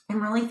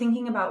I'm really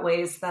thinking about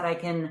ways that I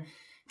can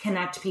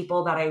connect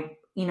people that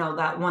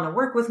that want to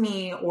work with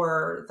me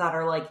or that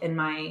are like in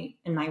my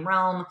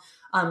realm,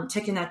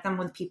 to connect them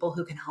with people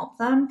who can help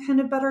them kind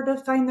of better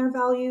define their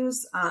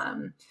values.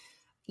 And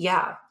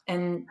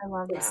I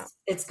love that.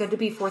 It's good to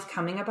be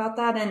forthcoming about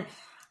that. And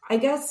I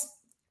guess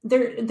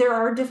there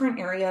are different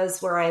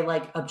areas where I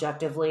like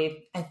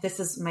objectively, this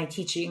is my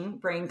teaching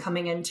brain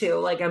coming into,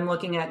 like I'm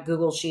looking at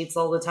Google Sheets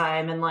all the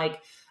time and like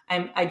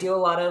I do a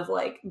lot of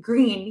like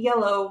green,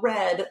 yellow,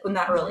 red,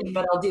 not really,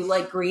 but I'll do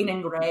like green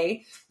and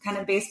gray kind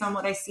of based on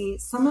what I see.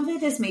 Some of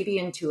it is maybe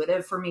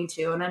intuitive for me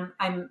too. And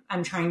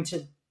I'm trying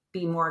to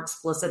be more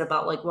explicit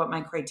about like what my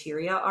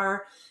criteria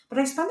are, but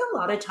I spend a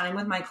lot of time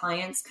with my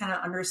clients kind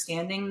of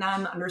understanding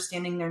them,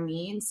 understanding their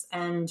needs.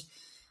 And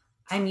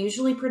I'm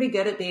usually pretty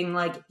good at being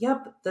like,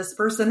 yep, this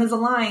person is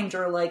aligned,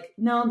 or like,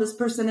 no, this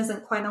person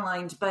isn't quite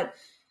aligned, but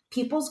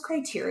people's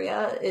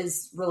criteria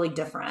is really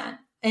different.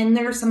 And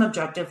there are some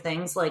objective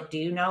things like, do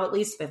you know at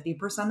least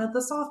 50% of the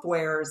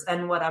softwares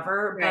and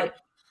whatever? Right.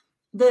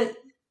 But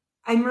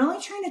I'm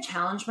really trying to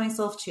challenge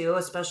myself too,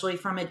 especially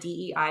from a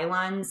DEI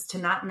lens, to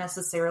not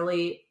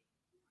necessarily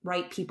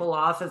write people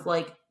off if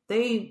like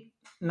they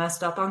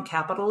messed up on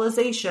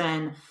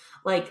capitalization.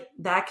 Like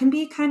that can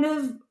be kind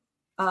of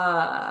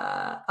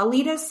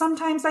elitist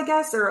sometimes, I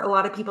guess, or a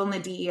lot of people in the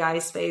DEI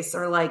space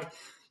are like,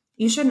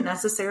 you shouldn't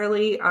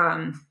necessarily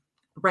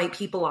write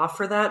people off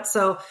for that.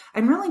 So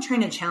I'm really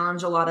trying to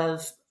challenge a lot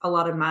of a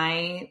lot of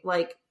my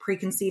like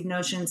preconceived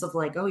notions of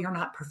like, oh, you're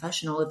not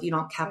professional if you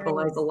don't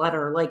capitalize a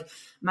letter. Like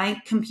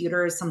my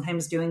computer is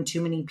sometimes doing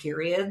too many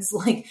periods.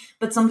 Like,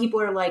 but some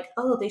people are like,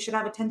 oh, they should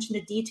have attention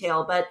to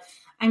detail. But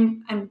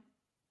I'm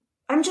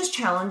just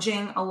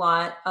challenging a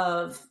lot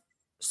of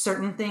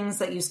certain things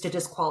that used to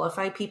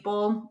disqualify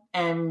people.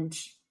 And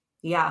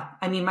yeah,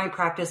 I mean, my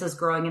practice is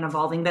growing and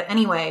evolving. But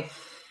anyway,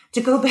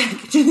 to go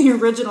back to the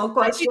original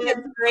question.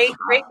 Great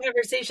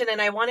conversation.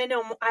 And I want to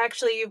know,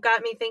 actually, you've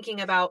got me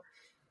thinking about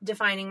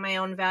defining my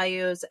own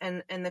values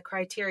and the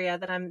criteria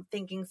that I'm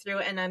thinking through.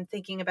 And I'm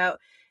thinking about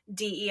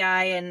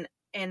DEI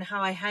and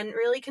how I hadn't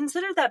really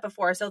considered that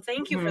before. So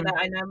thank you for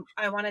that. And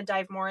I want to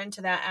dive more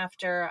into that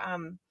after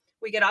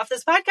we get off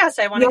this podcast.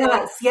 I want to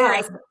go.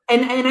 Yes.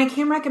 And I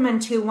can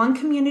recommend too, one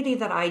community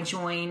that I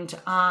joined,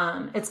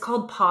 it's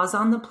called Pause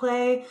on the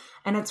Play,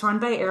 and it's run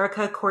by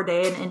Erica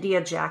Corday and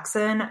India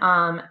Jackson.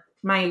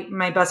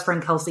 My best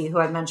friend, Kelsey, who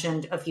I've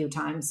mentioned a few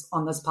times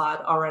on this pod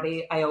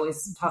already. I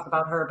always talk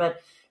about her,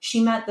 but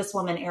she met this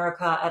woman,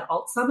 Erica, at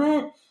Alt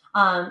Summit.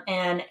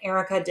 And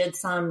Erica did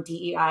some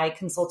DEI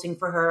consulting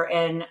for her,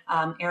 and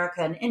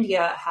Erica and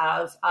India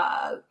have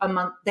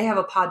they have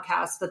a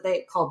podcast that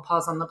they called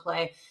Pause on the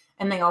Play.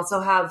 And they also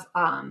have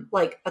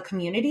like a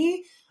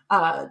community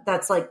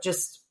that's like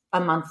just a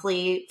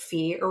monthly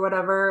fee or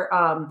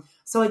whatever.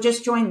 So I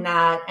just joined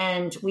that,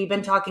 and we've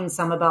been talking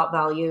some about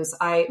values.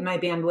 My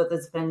bandwidth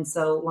has been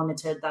so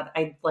limited that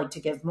I'd like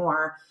to give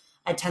more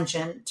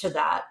attention to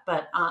that.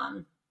 But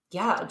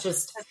that's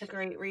a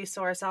great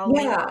resource. I'll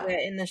link to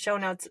it in the show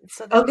notes.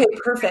 So okay,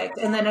 perfect.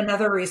 And then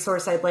another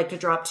resource I'd like to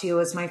drop to you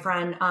is my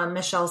friend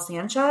Michelle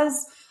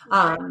Sanchez.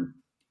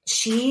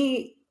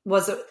 She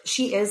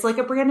is like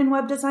a brand and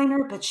web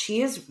designer, but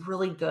she is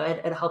really good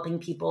at helping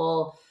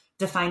people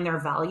define their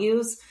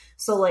values.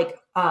 So like,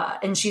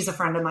 and she's a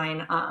friend of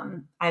mine.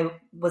 I'm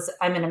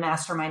in a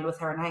mastermind with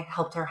her, and I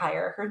helped her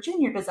hire her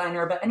junior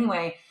designer. But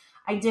anyway,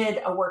 I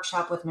did a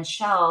workshop with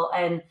Michelle,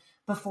 and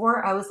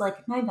before I was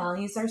like, my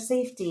values are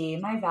safety.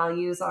 My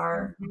values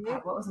are,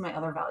 God, what was my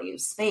other value?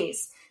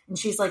 Space. And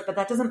she's like, but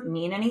that doesn't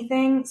mean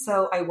anything.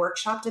 So I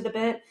workshopped it a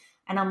bit.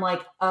 And I'm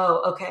like,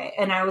 oh, okay.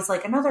 And I was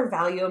like, another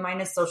value of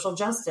mine is social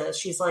justice.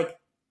 She's like,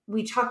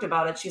 we talked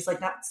about it. She's like,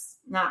 that's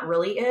not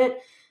really it.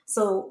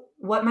 So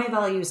what my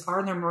values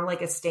are, they're more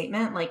like a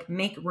statement, like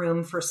make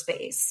room for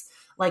space.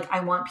 Like I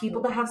want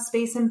people to have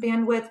space and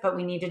bandwidth, but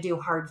we need to do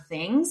hard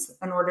things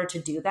in order to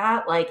do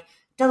that. Like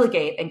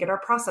delegate and get our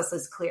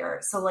processes clear.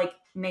 So like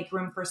make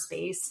room for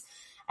space.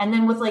 And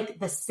then with like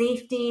the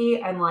safety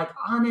and like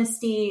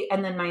honesty.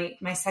 And then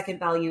my second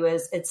value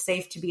is it's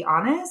safe to be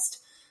honest.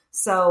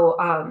 So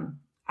I'm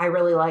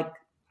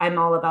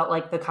all about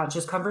like the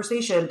conscious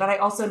conversation, but I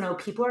also know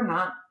people are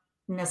not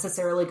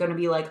necessarily going to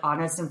be like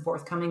honest and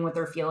forthcoming with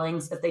their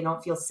feelings if they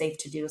don't feel safe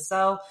to do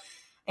so.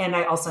 And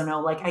I also know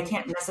like I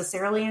can't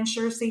necessarily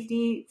ensure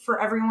safety for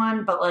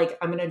everyone, but like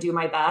I'm going to do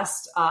my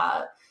best,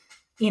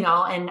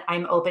 and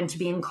I'm open to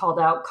being called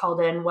out,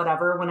 called in,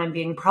 whatever, when I'm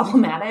being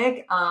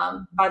problematic.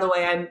 By the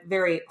way, I'm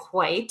very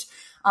white.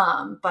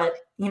 But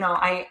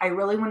I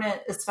really want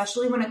to,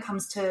 especially when it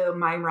comes to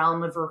my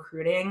realm of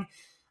recruiting,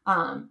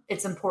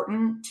 it's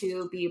important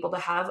to be able to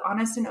have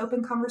honest and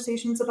open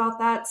conversations about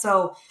that.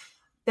 So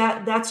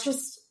that's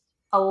just,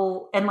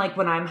 and like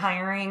when I'm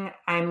hiring,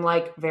 I'm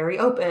like very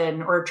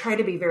open or try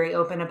to be very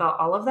open about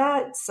all of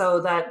that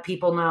so that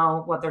people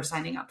know what they're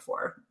signing up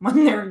for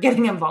when they're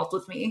getting involved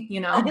with me,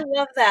 I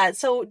love that.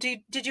 So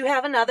did you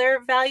have another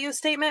value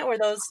statement or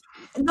those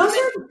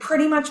are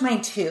pretty much my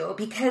two,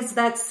 because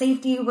that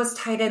safety was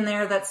tied in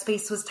there, that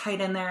space was tied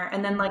in there.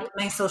 And then like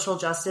my social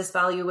justice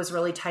value was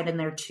really tied in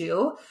there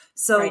too.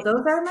 So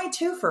Those are my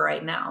two for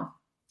right now.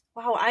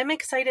 Wow, I'm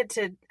excited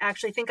to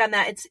actually think on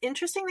that. It's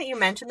interesting that you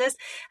mentioned this.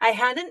 I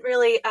hadn't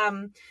really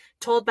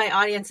told my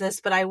audience this,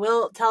 but I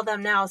will tell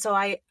them now. So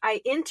I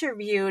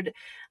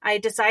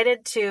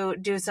decided to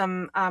do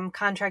some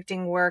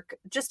contracting work,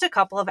 just a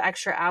couple of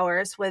extra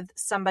hours with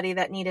somebody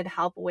that needed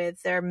help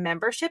with their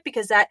membership,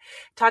 because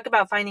talk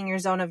about finding your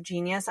zone of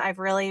genius. I've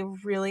really,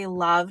 really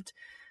loved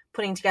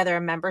putting together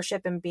a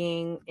membership and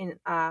being in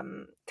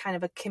kind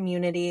of a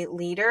community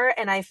leader.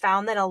 And I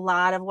found that a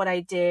lot of what I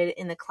did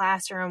in the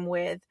classroom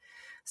with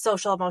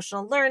social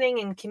emotional learning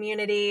and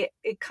community,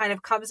 it kind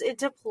of comes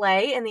into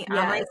play in the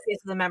online space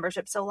of the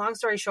membership. So long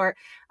story short,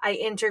 I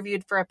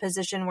interviewed for a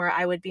position where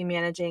I would be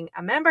managing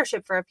a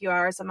membership for a few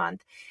hours a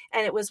month.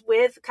 And it was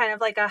with kind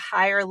of like a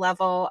higher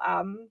level,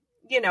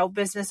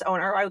 business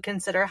owner I would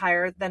consider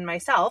higher than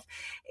myself.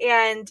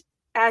 And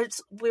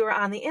as we were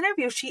on the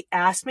interview, she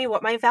asked me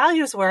what my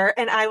values were.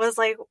 And I was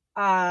like,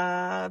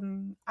 I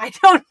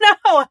don't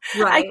know.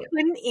 Right. I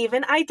couldn't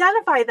even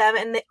identify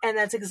them. And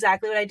that's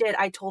exactly what I did.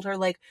 I told her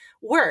like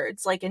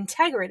words like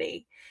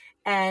integrity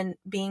and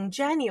being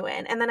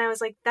genuine. And then I was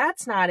like,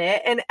 that's not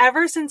it. And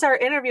ever since our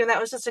interview,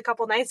 that was just a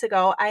couple nights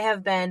ago, I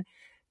have been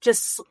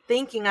just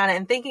thinking on it.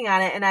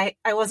 And I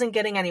wasn't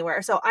getting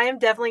anywhere. So I am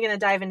definitely going to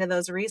dive into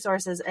those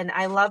resources. And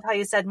I love how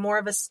you said more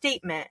of a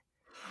statement.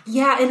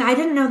 Yeah, and I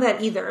didn't know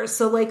that either.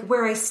 So like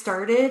where I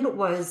started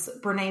was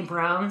Brene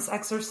Brown's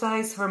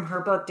exercise from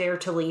her book Dare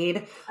to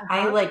Lead.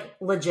 I like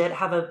legit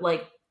have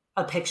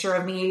a picture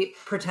of me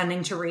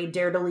pretending to read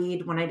Dare to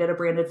Lead when I did a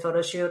branded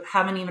photo shoot.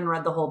 Haven't even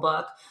read the whole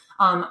book.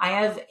 I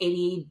have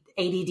ADD,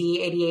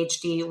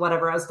 ADHD,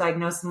 whatever. I was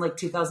diagnosed in like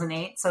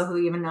 2008. So who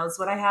even knows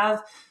what I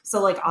have?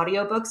 So like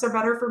audiobooks are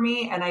better for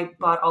me. And I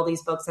bought all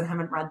these books and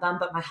haven't read them,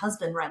 but my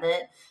husband read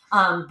it.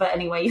 But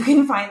anyway, you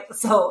can find,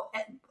 so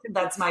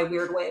that's my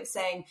weird way of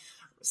saying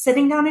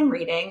sitting down and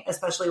reading,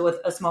 especially with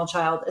a small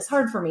child, is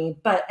hard for me.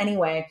 But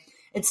anyway,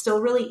 it's still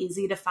really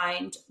easy to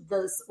find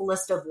this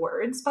list of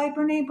words by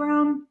Brene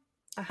Brown.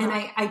 And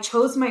I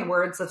chose my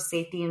words of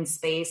safety and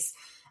space,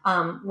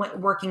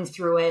 working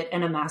through it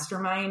in a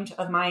mastermind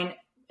of mine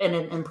in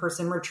an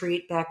in-person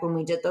retreat back when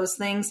we did those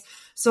things.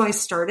 So I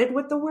started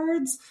with the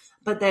words,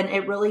 but then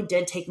it really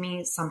did take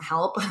me some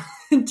help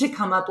to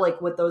come up like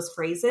with those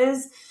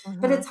phrases.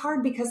 But it's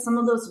hard because some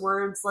of those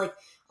words like,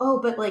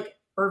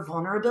 or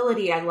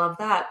vulnerability, I love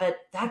that. But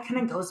that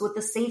kind of goes with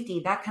the safety.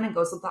 That kind of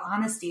goes with the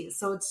honesty.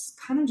 So it's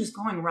kind of just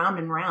going round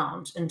and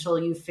round until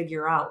you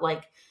figure out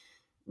like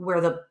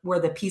where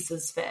the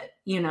pieces fit,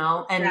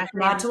 and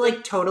not to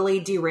like totally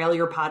derail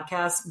your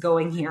podcast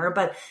going here,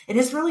 but it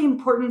is really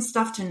important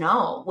stuff to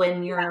know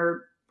when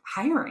you're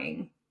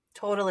hiring.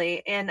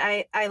 Totally. And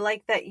I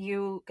like that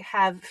you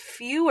have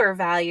fewer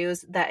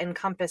values that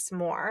encompass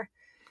more.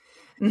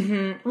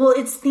 Well,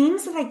 it's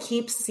themes that I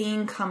keep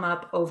seeing come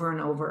up over and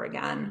over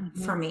again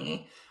for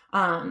me.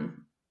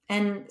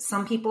 And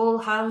some people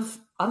have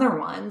other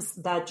ones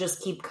that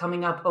just keep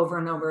coming up over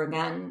and over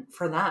again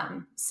for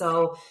them.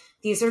 So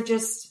these are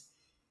just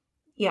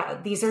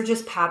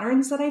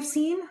patterns that I've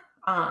seen.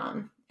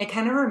 It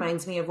kind of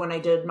reminds me of when I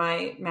did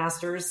my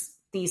master's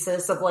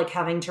thesis of like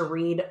having to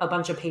read a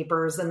bunch of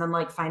papers and then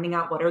like finding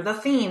out what are the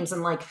themes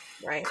and like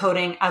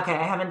coding. Okay.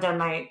 I haven't done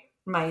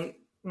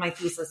my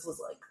thesis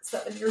was like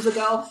 7 years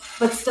ago,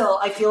 but still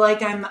I feel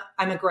like I'm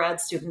a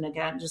grad student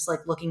again, just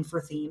like looking for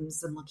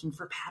themes and looking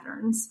for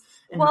patterns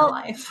in my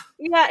life.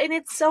 Yeah. And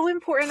it's so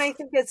important. I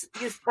think it's,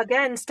 you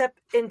again, step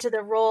into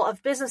the role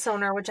of business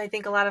owner, which I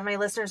think a lot of my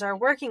listeners are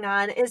working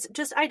on, is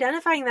just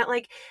identifying that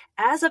like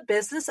as a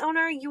business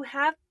owner, you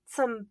have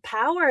some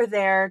power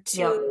there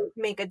to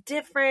make a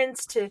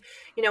difference, to,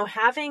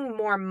 having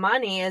more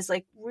money is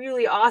like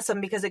really awesome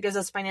because it gives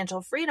us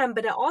financial freedom,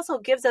 but it also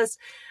gives us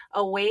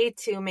a way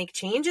to make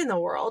change in the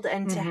world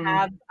and to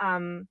have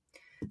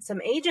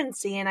some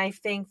agency. And I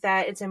think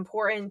that it's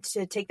important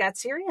to take that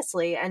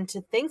seriously and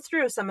to think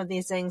through some of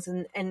these things.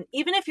 And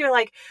even if you're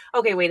like,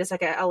 okay, wait a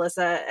second,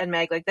 Alyssa and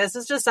Meg, like this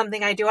is just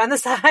something I do on the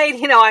side,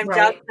 I'm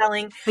just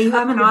selling but you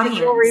have an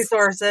audience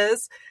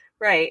resources.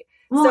 Right.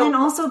 Well, and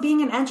also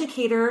being an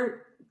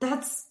educator,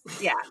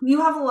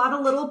 you have a lot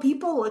of little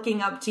people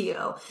looking up to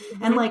you.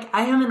 And like,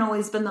 I haven't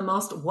always been the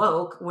most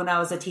woke when I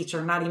was a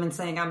teacher, not even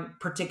saying I'm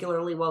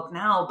particularly woke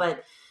now,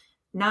 but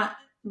not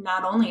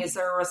only is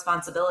there a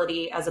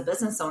responsibility as a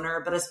business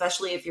owner, but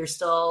especially if you're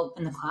still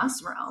in the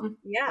classroom.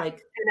 Yeah. Like,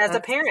 and as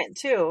a parent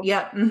too.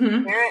 Yeah.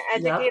 Parent,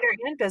 educator,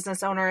 and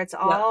business owner, it's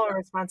all a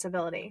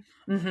responsibility.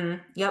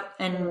 Yep.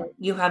 And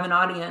you have an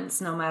audience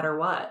no matter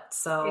what.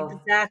 So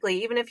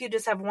exactly. Even if you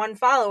just have one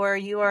follower,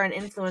 you are an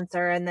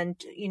influencer. And then,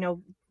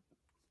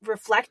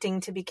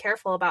 reflecting to be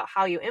careful about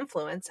how you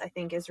influence, I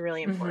think is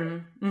really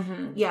important.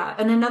 Yeah.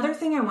 And another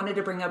thing I wanted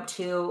to bring up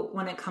too,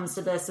 when it comes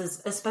to this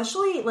is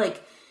especially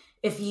like,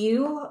 if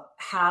you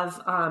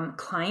have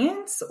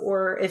clients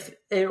or if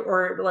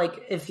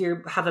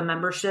you have a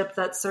membership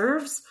that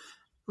serves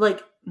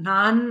like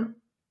not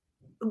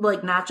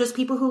just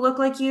people who look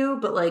like you,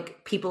 but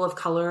like people of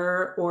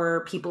color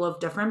or people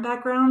of different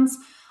backgrounds,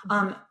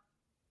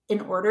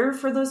 in order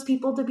for those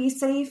people to be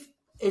safe,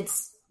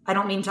 I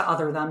don't mean to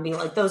other them, be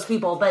like those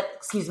people, but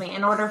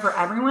in order for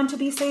everyone to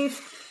be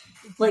safe,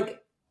 like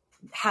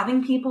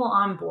having people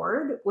on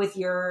board with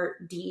your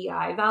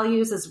DEI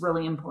values is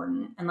really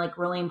important and like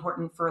really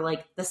important for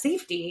like the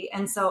safety.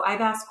 And so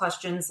I've asked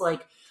questions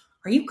like,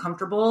 are you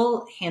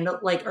comfortable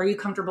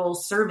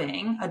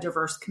serving a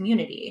diverse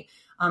community?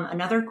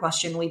 Another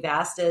question we've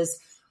asked is,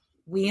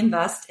 we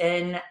invest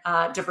in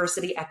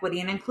diversity, equity,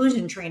 and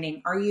inclusion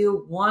training. Are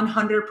you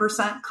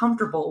 100%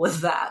 comfortable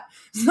with that?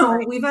 So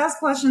we've asked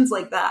questions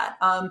like that.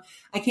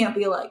 I can't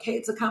be like, hey,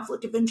 it's a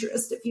conflict of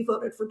interest if you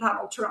voted for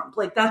Donald Trump.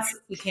 Like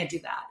you can't do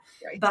that.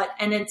 Right. But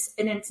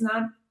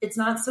it's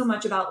not so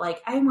much about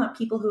like, I want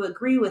people who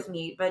agree with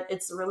me, but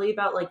it's really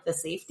about like the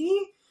safety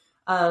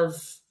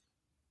of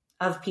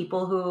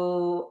people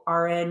who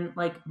are in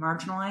like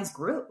marginalized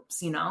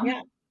groups,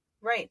 Yeah,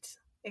 right.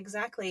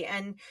 Exactly.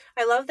 And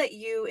I love that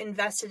you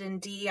invested in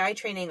DEI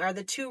training. Are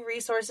the two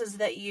resources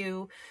that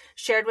you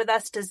shared with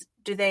us,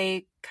 do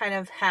they kind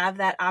of have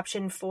that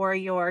option for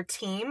your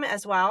team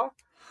as well?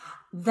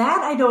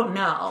 That I don't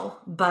know,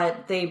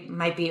 but they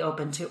might be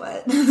open to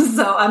it.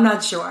 So I'm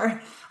not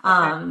sure.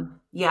 Okay.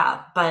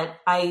 But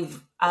I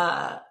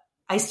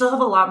still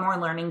have a lot more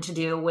learning to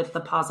do with the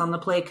Pause on the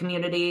Play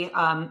community.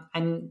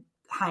 I'm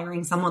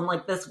hiring someone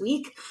like this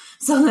week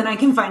so that I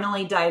can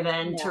finally dive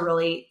in to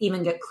really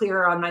even get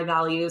clearer on my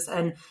values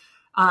and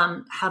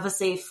have a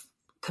safe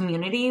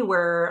community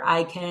where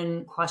I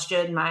can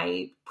question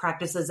my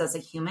practices as a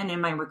human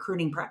and my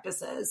recruiting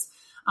practices.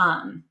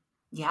 And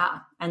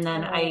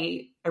then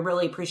I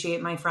really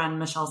appreciate my friend,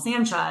 Michelle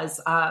Sanchez.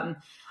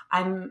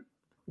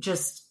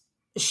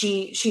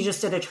 She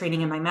just did a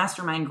training in my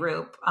mastermind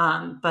group.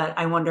 But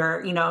I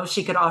wonder, if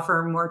she could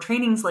offer more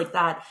trainings like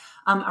that,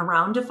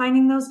 around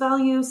defining those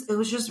values. It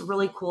was just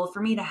really cool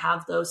for me to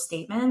have those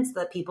statements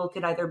that people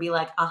could either be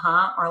like,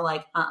 or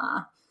like,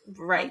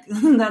 right.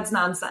 That's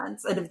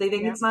nonsense. And if they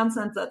think it's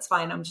nonsense, that's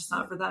fine. I'm just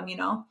not for them,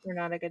 You're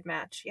not a good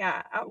match.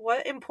 Yeah.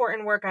 What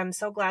important work. I'm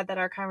so glad that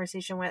our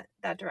conversation went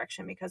that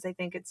direction, because I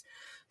think it's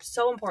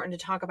so important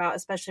to talk about,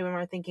 especially when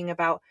we're thinking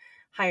about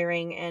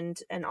hiring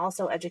and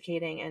also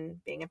educating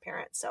and being a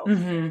parent. So,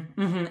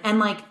 and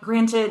like,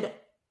 granted,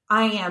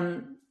 I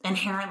am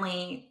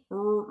inherently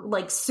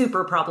like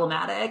super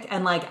problematic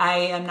and like, I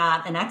am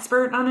not an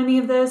expert on any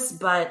of this,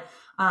 but,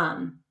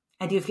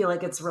 I do feel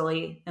like it's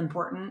really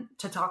important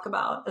to talk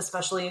about,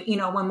 especially,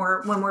 when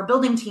we're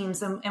building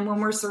teams and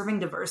when we're serving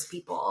diverse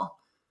people.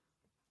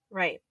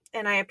 Right.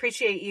 And I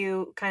appreciate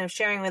you kind of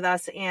sharing with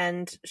us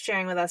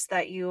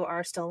that you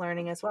are still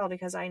learning as well,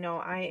 because I know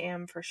I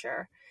am for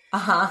sure.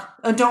 Oh,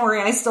 don't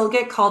worry. I still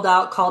get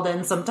called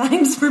in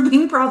sometimes for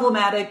being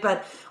problematic,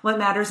 but what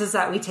matters is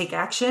that we take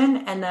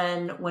action. And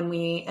then when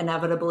we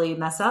inevitably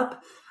mess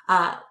up,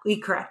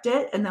 we correct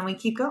it and then we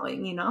keep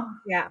going,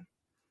 Yeah.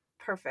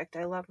 Perfect.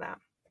 I love that.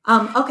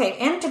 Okay.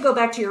 And to go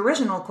back to your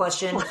original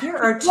question, here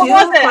are two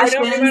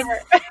questions.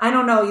 I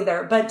don't know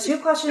either, but two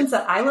questions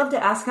that I love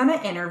to ask on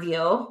an interview,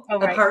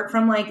 apart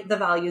from like the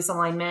values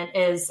alignment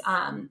is,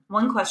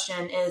 one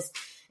question is,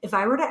 if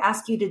I were to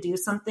ask you to do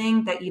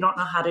something that you don't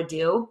know how to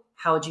do,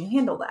 how would you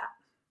handle that?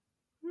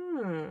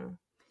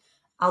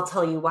 I'll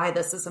tell you why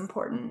this is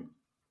important.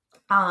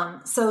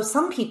 So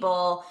some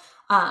people,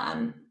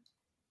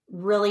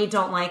 really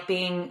don't like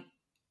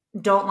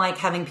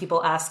having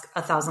people ask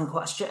 1,000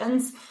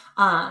 questions.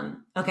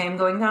 Okay, I'm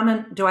going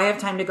down. Do I have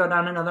time to go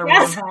down another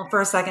wormhole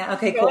for a second?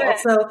 Okay, cool.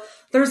 So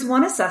there's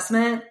one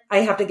assessment. I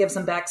have to give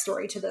some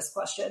backstory to this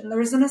question.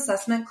 There's an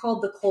assessment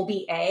called the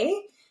Kolbe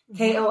A,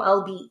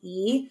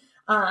 Kolbe.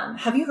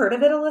 Have you heard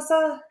of it,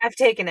 Alyssa? I've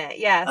taken it.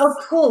 Yes. Oh,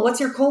 cool. What's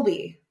your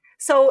Kolbe?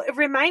 So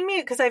remind me,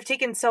 because I've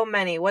taken so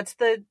many. It's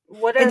the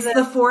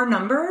 4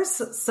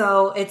 numbers.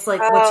 So it's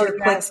like, what's your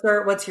quick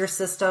start? What's your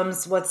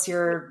systems? What's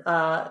your,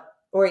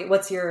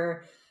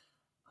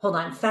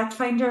 fact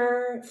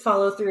finder,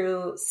 follow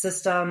through,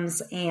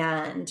 systems,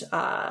 and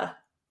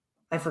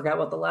I forgot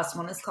what the last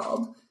one is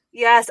called.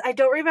 Yes, I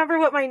don't remember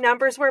what my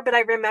numbers were, but I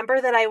remember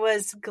that I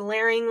was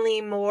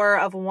glaringly more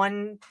of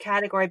one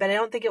category, but I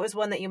don't think it was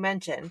one that you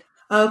mentioned.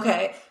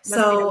 Okay,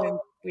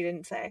 so we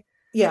didn't say.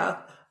 Yeah.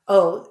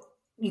 Oh,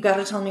 you got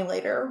to tell me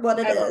later what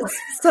it is.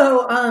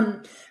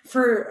 So,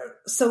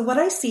 so what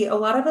I see, a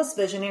lot of us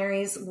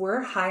visionaries,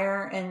 we're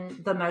higher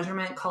in the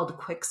measurement called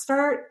Quick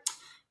Start.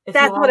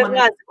 That's what it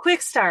was.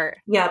 Quick Start.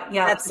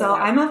 Yeah. So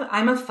I'm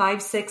a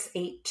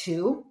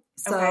 5-6-8-2.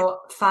 So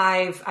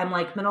 5, I'm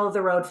like middle of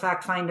the road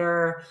fact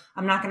finder.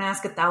 I'm not going to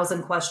ask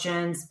 1,000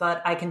 questions,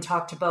 but I can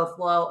talk to both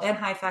low and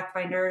high fact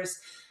finders.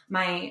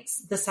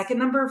 The second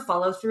number,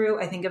 follow through,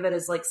 I think of it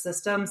as like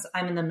systems.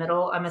 I'm in the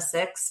middle. I'm a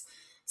 6.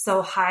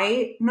 So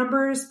high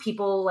numbers,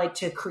 people like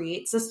to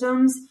create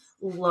systems.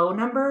 Low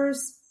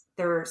numbers,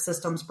 they're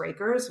systems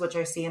breakers, which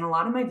I see in a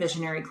lot of my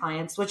visionary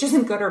clients, which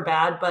isn't good or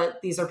bad,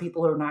 but these are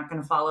people who are not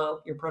going to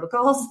follow your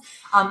protocols.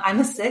 I'm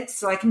a 6,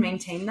 so I can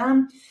maintain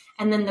them.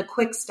 And then the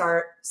quick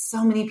start,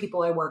 so many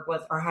people I work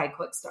with are high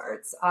quick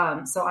starts.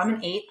 So I'm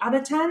an 8 out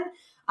of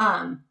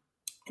 10.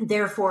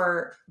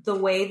 Therefore, the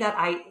way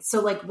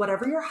that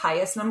whatever your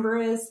highest number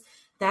is,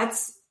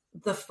 that's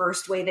the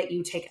first way that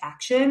you take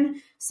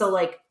action. So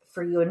like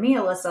for you and me,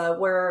 Alyssa,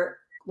 we're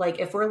like,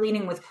 if we're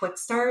leading with quick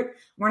start,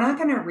 we're not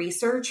going to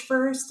research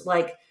first.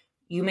 Like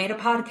you made a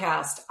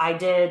podcast. I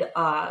did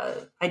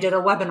a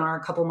webinar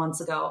a couple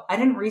months ago. I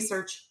didn't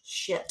research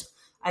shit.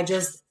 I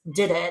just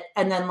did it.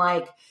 And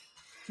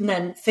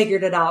then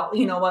figured it out,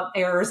 what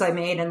errors I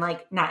made and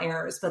like not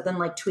errors, but then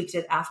like tweaked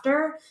it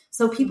after.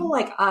 So people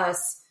like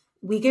us,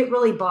 we get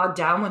really bogged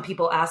down when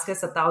people ask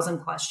us 1,000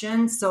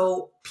 questions.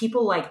 So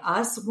people like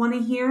us want to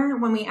hear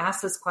when we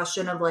ask this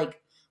question of like,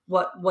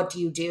 what do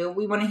you do?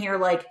 We want to hear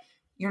like,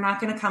 you're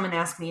not going to come and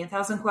ask me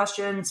 1,000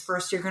 questions.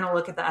 First, you're going to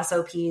look at the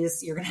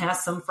SOPs. You're going to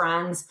ask some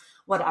friends,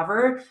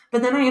 whatever.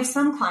 But then I have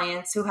some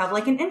clients who have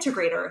like an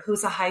integrator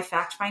who's a high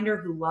fact finder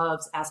who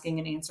loves asking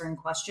and answering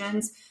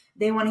questions.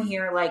 They want to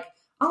hear like,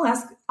 I'll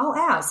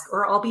ask,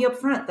 or I'll be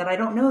upfront that I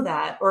don't know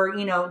that, or,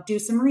 do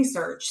some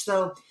research.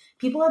 So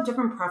people have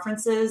different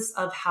preferences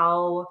of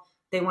how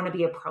they want to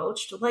be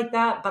approached like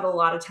that. But a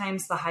lot of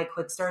times the high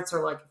quick starts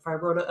are like, if I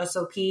wrote a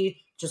SOP,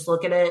 just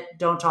look at it.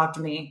 Don't talk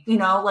to me,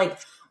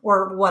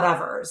 or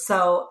whatever.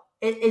 So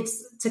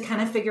it's to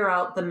kind of figure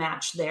out the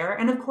match there.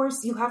 And of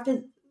course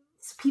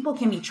people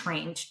can be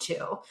trained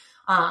too.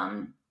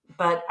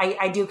 But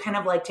I do kind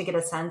of like to get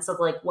a sense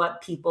of like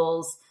what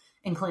people's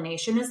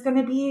inclination is going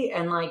to be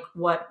and like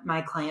what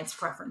my client's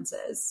preference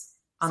is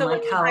on So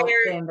like when you how hire-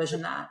 they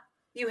envision that.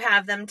 You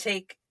have them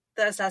take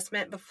the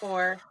assessment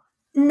before?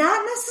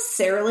 Not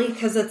necessarily,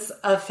 because it's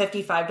a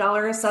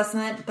 $55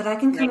 assessment, but I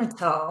can kind of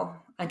tell.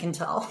 I can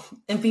tell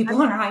if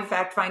people are high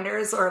fact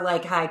finders or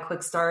like high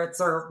quick starts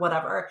or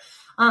whatever.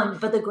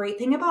 But the great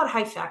thing about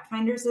high fact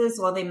finders is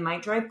while they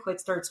might drive quick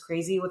starts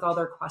crazy with all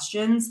their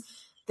questions,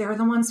 they're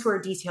the ones who are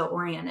detail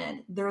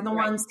oriented. They're the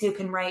ones who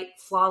can write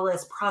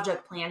flawless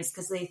project plans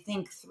because they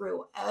think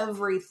through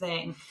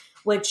everything,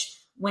 which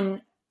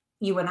when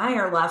you and I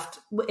are left,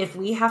 if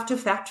we have to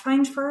fact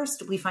find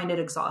first, we find it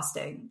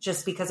exhausting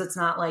just because it's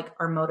not like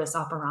our modus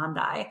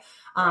operandi.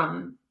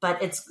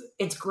 But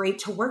it's great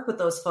to work with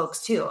those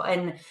folks too.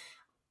 And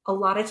a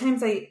lot of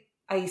times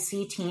I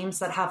see teams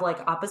that have like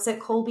opposite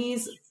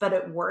Kolbes, but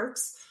it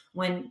works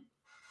when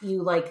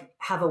you like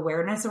have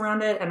awareness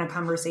around it and a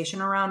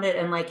conversation around it.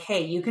 And like,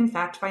 hey, you can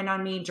fact find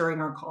on me during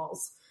our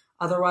calls.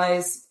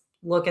 Otherwise,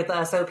 look at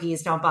the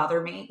SOPs. Don't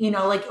bother me,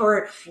 like,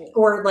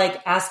 or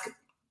like ask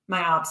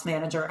my ops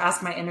manager,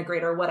 ask my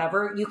integrator,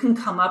 whatever. You can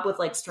come up with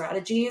like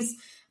strategies,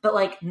 but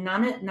like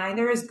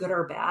neither is good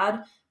or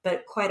bad.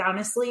 But quite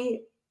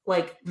honestly,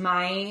 like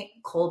my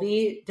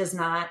Kolbe does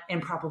not,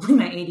 and probably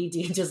my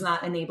ADD does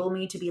not enable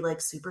me to be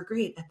like super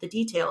great at the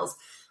details.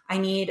 I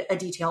need a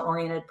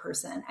detail-oriented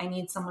person. I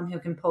need someone who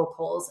can poke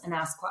holes and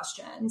ask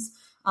questions.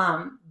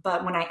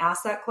 But when I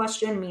ask that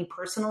question, me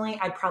personally,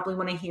 I probably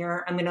want to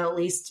hear, I'm going to at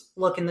least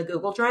look in the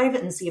Google Drive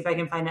and see if I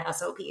can find an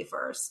SOP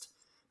first.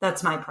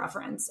 That's my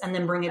preference. And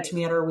then bring it to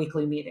me at our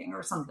weekly meeting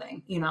or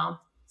something,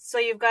 So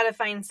you've got to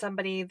find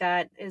somebody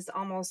that is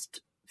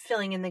almost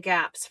filling in the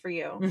gaps for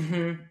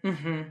you.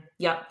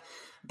 Yep.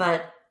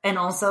 And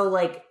also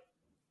like,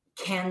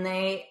 can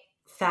they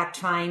fact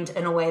find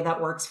in a way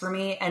that works for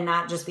me and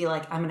not just be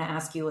like, I'm going to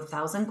ask you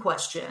 1,000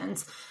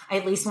 questions. I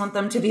at least want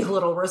them to be a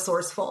little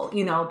resourceful,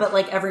 but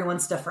like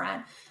everyone's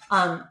different.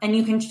 And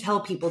you can tell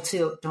people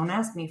too, don't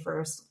ask me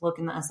first, look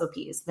in the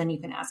SOPs, then you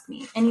can ask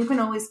me. And you can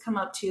always come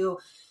up to,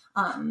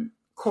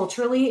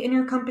 culturally in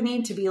your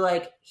company to be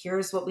like,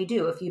 here's what we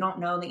do. If you don't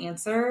know the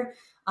answer,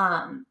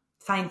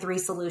 find 3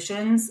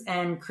 solutions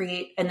and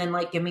then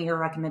like, give me your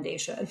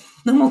recommendation.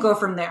 Then we'll go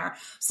from there.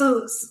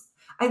 So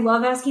I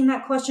love asking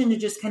that question to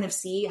just kind of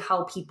see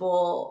how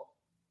people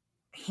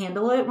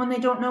handle it when they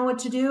don't know what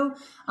to do.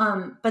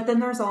 But then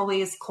there's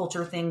always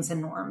culture things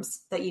and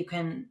norms that you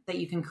can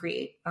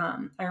create.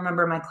 I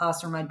remember in my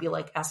classroom, I'd be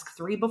like, ask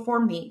 3 before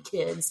me,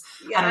 kids.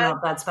 Yeah. I don't know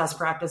if that's best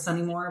practice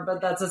anymore,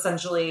 but that's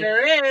essentially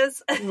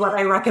what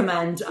I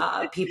recommend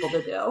people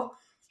to do.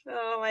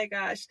 Oh my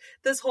gosh.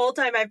 This whole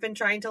time I've been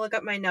trying to look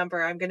up my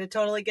number. I'm going to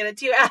totally get it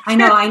to you after. I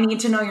know. I need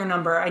to know your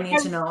number. I need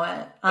to know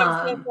it.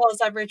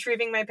 I'm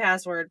retrieving my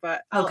password,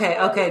 but.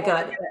 Okay,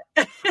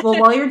 good. Well,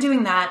 while you're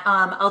doing that,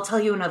 I'll tell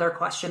you another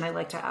question I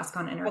like to ask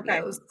on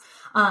interviews.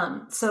 Okay.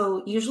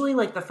 So usually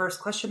like the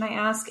first question I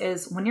ask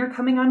is when you're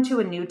coming onto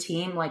a new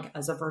team, like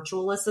as a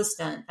virtual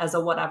assistant, as a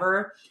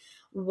whatever,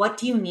 what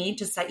do you need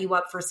to set you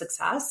up for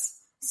success?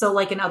 So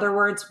like, in other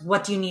words,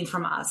 what do you need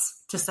from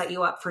us to set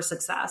you up for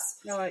success?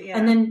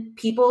 And then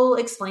people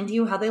explain to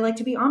you how they like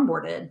to be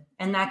onboarded.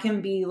 And that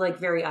can be like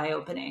very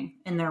eye-opening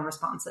in their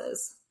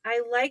responses.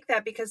 I like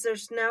that because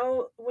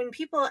when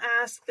people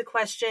ask the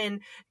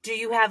question, do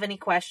you have any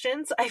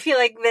questions? I feel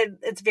like that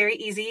it's very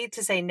easy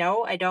to say,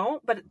 no, I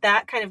don't, but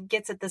that kind of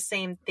gets at the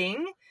same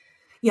thing.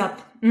 Yep.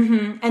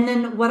 Mm-hmm. And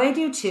then what I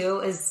do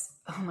too is,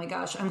 oh my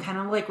gosh, I'm kind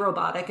of like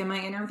robotic in my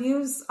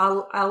interviews.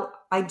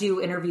 I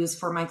do interviews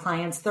for my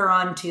clients. They're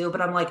on too,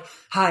 but I'm like,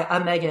 hi,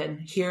 I'm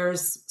Megan.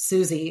 Here's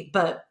Susie.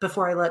 But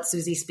before I let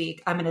Susie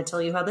speak, I'm going to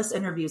tell you how this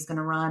interview is going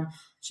to run.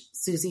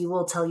 Susie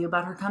will tell you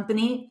about her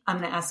company. I'm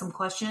going to ask some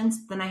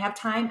questions. Then I have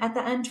time at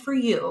the end for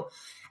you.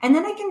 And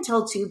then I can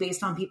tell too,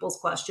 based on people's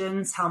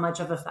questions, how much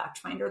of a fact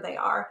finder they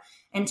are.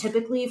 And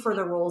typically for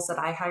the roles that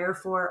I hire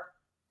for,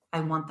 I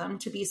want them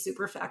to be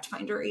super fact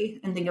findery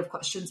and think of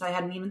questions I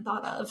hadn't even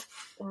thought of.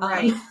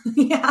 Right.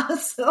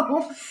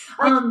 So,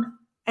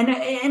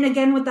 and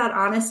again, with that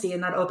honesty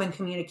and that open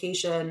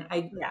communication,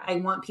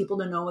 I want people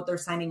to know what they're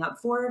signing up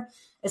for,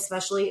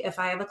 especially if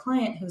I have a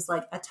client who's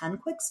like a 10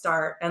 quick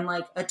start and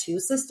like a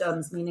 2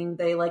 systems, meaning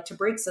they like to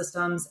break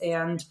systems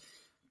and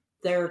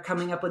they're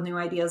coming up with new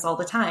ideas all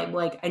the time.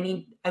 Like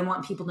I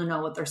want people to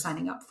know what they're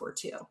signing up for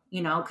too,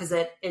 cause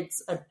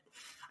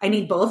I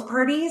need both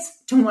parties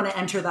to want to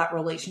enter that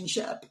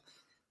relationship.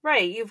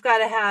 Right. You've got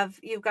to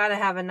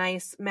have a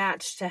nice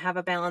match to have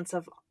a balance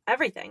of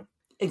everything.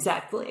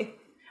 Exactly.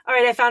 All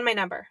right. I found my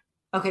number.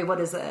 Okay.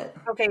 What is it?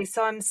 Okay.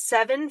 So I'm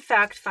 7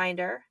 fact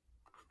finder.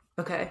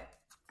 Okay.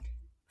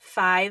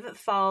 5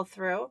 follow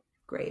through.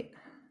 Great.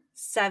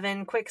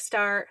 7 quick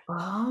start.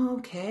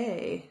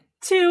 Okay.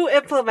 2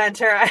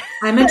 implementer.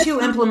 I'm a 2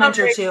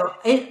 implementer too.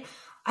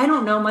 I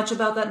don't know much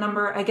about that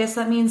number. I guess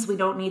that means we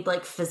don't need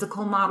like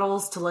physical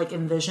models to like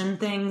envision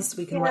things.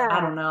 We can, I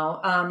don't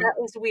know. That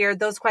was weird.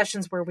 Those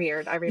questions were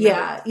weird. I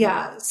remember.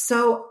 Yeah.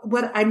 So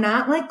I'm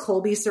not like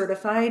Kolbe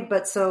certified,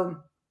 but so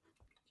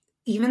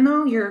even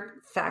though you're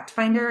Fact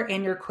Finder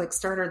and your Quick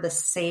Start are the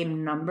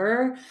same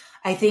number.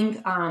 I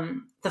think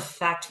the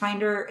Fact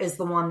Finder is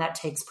the one that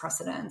takes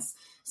precedence.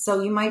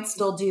 So you might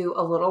still do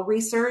a little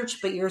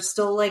research, but you're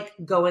still like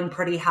going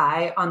pretty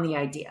high on the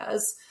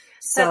ideas.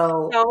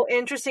 So That's so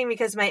interesting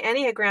because my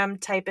Enneagram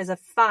type is a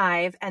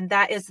 5, and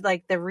that is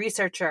like the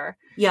researcher.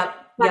 Yep.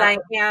 But yep. I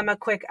am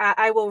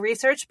I will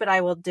research, but I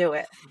will do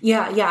it.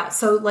 Yeah.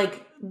 So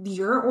like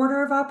your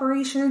order of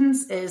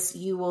operations is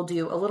you will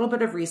do a little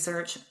bit of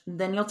research,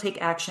 then you'll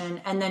take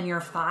action, and then your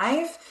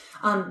 5,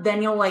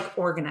 then you'll like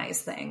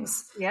organize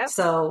things. Yep.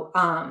 So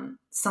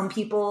some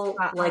people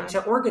like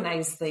to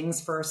organize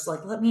things first.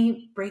 Like, let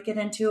me break it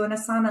into an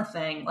Asana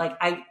thing. Like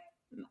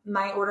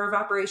my order of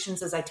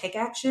operations is I take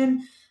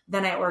action,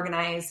 then I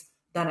organize,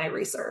 then I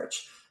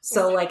research.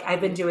 So like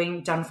I've been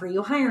doing done for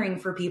you hiring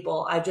for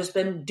people. I've just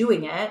been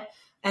doing it.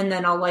 And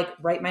then I'll like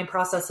write my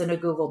process in a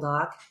Google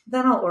Doc.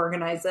 Then I'll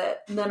organize it.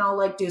 And then I'll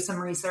like do some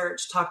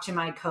research, talk to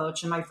my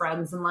coach and my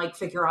friends and like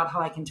figure out how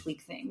I can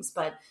tweak things.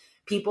 But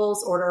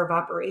people's order of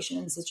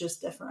operations is just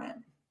different.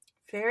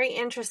 Very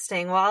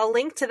interesting. Well, I'll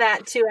link to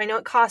that too. I know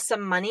it costs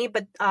some money,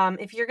 but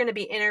if you're going to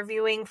be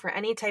interviewing for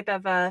any type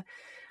of a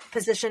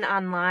position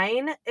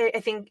online, I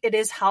think it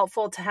is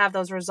helpful to have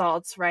those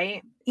results,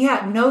 right?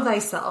 Yeah. Know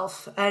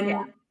thyself.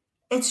 And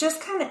it's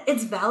just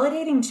it's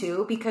validating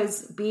too,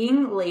 because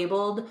being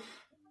labeled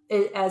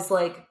as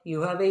like,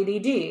 you have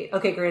ADD.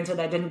 Okay, granted,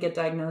 I didn't get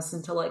diagnosed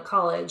until like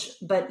college,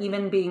 but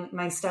even being,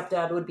 my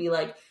stepdad would be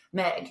like,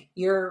 Meg,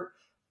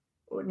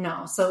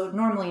 no. So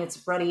normally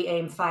it's ready,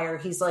 aim, fire.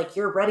 He's like,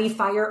 you're ready,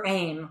 fire,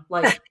 aim.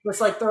 Like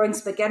it's like throwing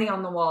spaghetti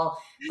on the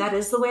wall. That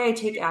is the way I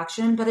take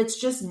action, but it's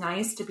just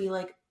nice to be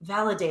like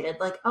validated.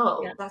 Like,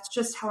 that's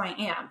just how I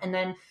am. And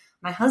then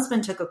my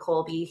husband took a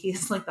Kolbe.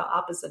 He's like the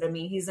opposite of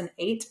me. He's an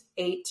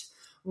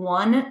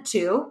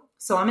 8-8-1-2.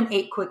 So I'm an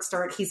 8 quick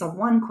start. He's a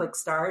 1 quick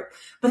start,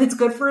 but it's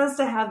good for us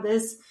to have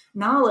this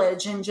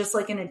knowledge and just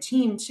like in a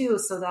team too,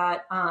 so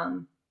that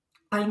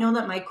I know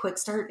that my quick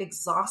start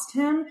exhausts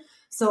him.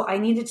 So I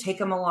need to take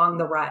him along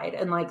the ride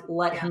and like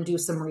let him do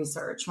some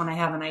research when I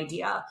have an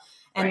idea.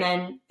 And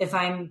then if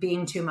I'm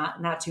being too much,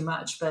 not too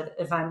much, but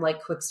if I'm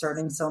like quick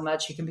starting so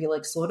much, he can be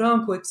like, slow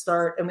down, quick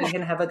start. And we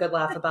can have a good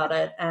laugh about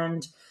it.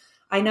 And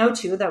I know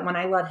too, that when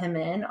I let him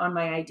in on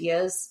my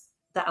ideas,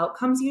 the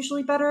outcome's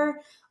usually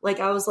better. Like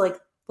I was like,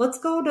 let's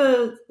go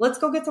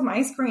get some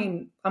ice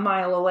cream a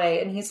mile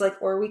away. And he's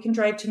like, or we can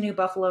drive to New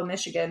Buffalo,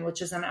 Michigan,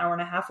 which is an hour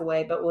and a half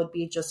away, but would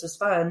be just as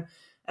fun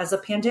as a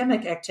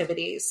pandemic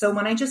activity. So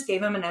when I just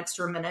gave him an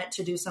extra minute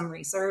to do some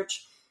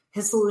research,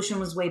 his solution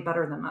was way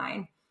better than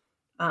mine.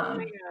 Oh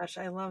my gosh,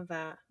 I love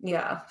that.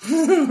 Yeah.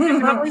 I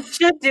probably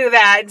should do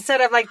that instead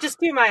of like, just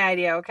do my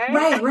idea, okay?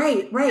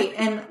 Right.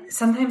 And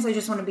sometimes I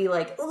just want to be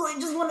like, I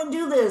just want to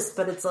do this.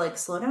 But it's like,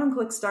 slow down,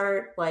 quick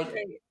start. Like,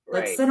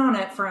 let's sit on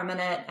it for a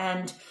minute.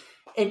 And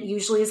it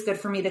usually is good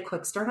for me to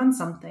quick start on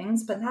some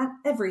things, but not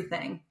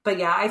everything. But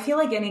yeah, I feel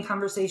like any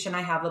conversation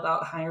I have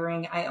about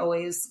hiring, I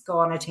always go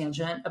on a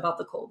tangent about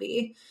the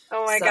Kolbe.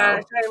 Oh my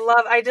gosh.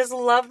 I just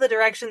love the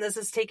direction this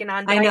has taken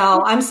on. I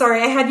know. I'm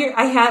sorry.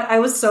 I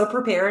was so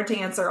prepared to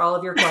answer all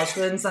of your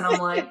questions and I'm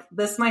like,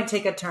 this might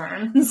take a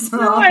turn. So.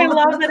 No, I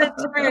love that it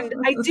turned.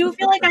 I do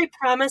feel like I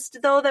promised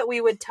though that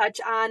we would touch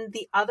on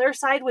the other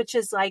side, which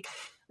is like,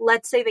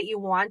 let's say that you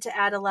want to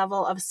add a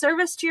level of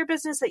service to your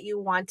business, that you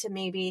want to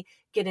maybe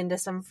get into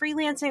some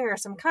freelancing or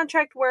some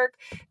contract work.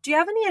 Do you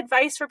have any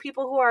advice for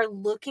people who are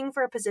looking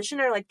for a position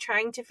or like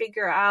trying to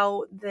figure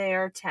out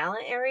their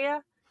talent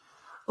area?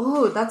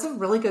 Oh, that's a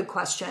really good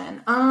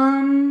question.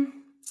 I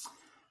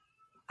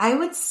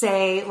would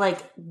say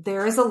like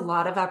there is a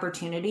lot of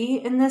opportunity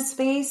in this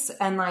space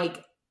and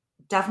like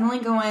definitely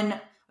going,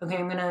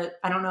 okay,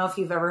 I don't know if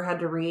you've ever had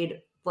to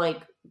read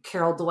like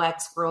Carol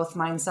Dweck's growth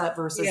mindset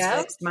versus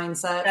fixed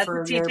mindset. That's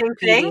for a your teaching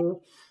thing.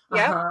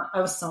 I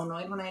was so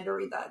annoyed when I had to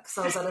read that because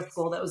I was at a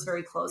school that was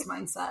very closed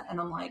mindset, and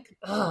I'm like,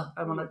 I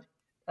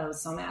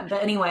was so mad.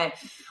 But anyway,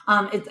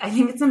 I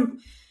think it's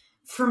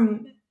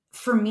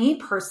for me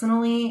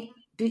personally,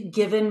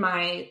 given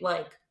my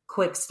like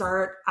quick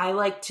start, I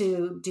like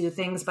to do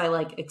things by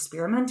like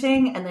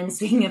experimenting and then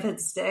seeing if it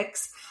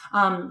sticks.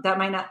 That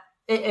might not.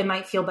 It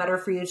might feel better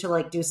for you to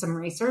like do some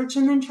research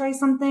and then try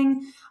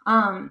something.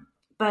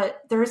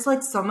 But there's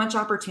like so much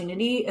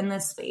opportunity in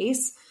this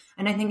space.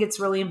 And I think it's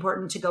really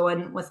important to go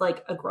in with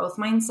like a growth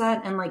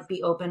mindset and like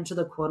be open to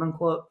the quote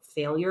unquote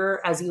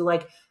failure as you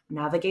like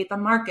navigate the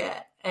market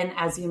and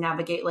as you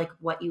navigate like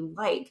what you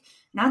like.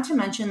 Not to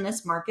mention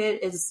this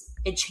market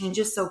it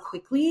changes so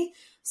quickly.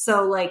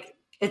 So like,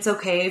 it's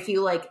okay if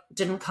you like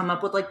didn't come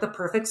up with like the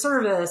perfect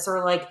service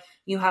or like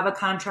you have a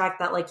contract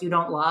that like you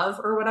don't love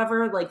or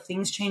whatever, like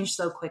things change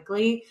so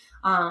quickly.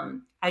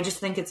 I just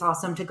think it's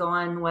awesome to go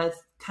in with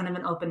kind of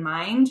an open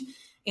mind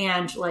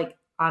and like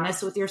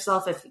honest with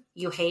yourself. If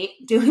you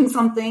hate doing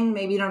something,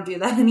 maybe don't do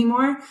that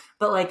anymore,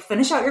 but like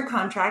finish out your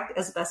contract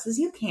as best as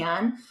you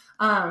can.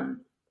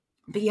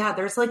 But yeah,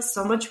 there's like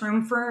so much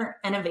room for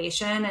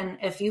innovation. And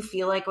if you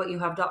feel like what you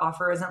have to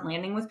offer isn't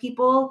landing with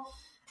people,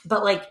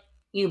 but like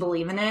you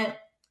believe in it,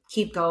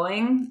 keep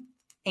going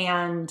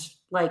and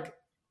like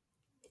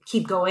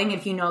keep going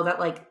if you know that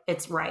like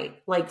it's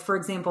right. Like, for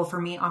example, for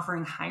me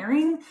offering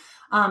hiring,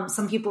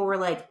 some people were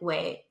like,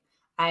 wait,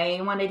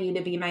 I wanted you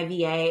to be my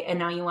VA and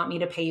now you want me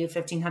to pay you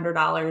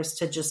 $1,500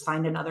 to just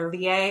find another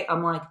VA.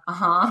 I'm like,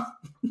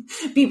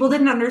 People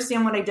didn't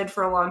understand what I did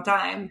for a long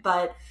time,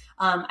 but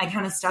I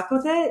kind of stuck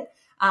with it.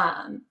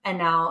 And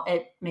now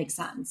it makes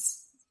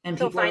sense. And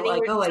So people are finding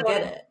like, your oh, I zone-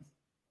 get it.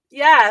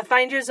 Yeah,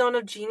 find your zone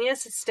of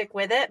genius, stick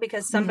with it,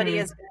 because somebody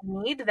Mhm. is going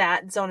to need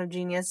that zone of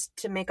genius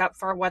to make up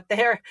for what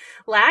they're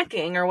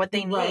lacking or what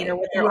they need or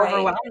what they're Right.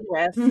 overwhelmed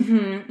with.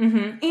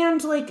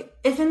 And like,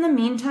 if in the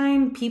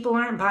meantime, people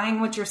aren't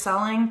buying what you're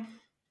selling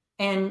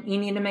and you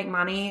need to make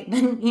money,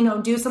 then,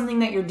 do something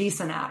that you're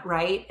decent at,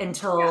 right?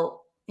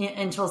 Until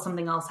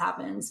something else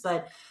happens.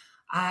 But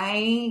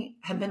I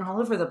have been all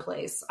over the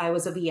place. I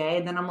was a VA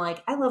and then I'm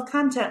like, I love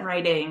content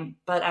writing,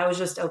 but I was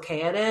just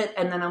okay at it.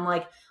 And then I'm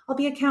like, I'll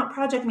be account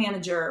project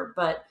manager.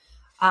 But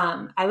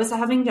I was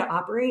having to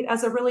operate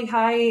as a really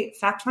high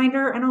fact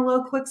finder and a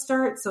low quick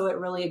start. So it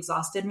really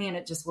exhausted me and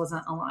it just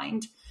wasn't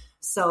aligned.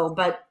 So,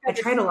 but I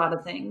tried a lot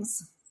of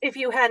things. If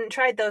you hadn't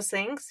tried those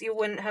things, you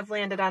wouldn't have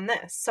landed on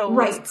this. So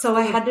Right. So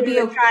I had to be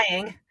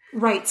trying.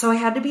 Right. So I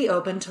had to be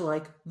open to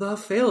like the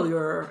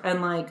failure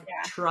and like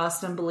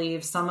trust and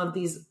believe some of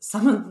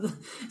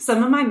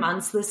my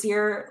months this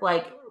year,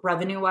 like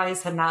revenue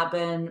wise, have not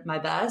been my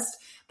best,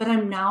 but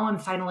I'm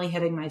finally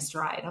hitting my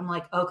stride. I'm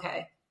like,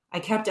 okay, I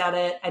kept at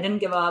it. I didn't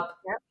give up,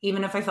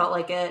 even if I felt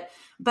like it.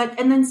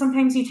 And then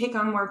sometimes you take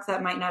on work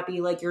that might not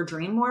be like your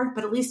dream work,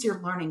 but at least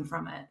you're learning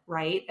from it.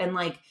 Right. And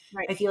like,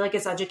 I feel like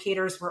as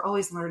educators, we're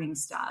always learning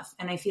stuff.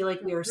 And I feel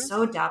like we are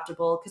so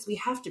adaptable because we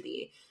have to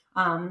be,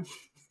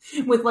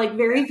 with like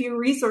very few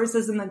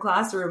resources in the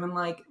classroom and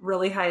like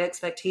really high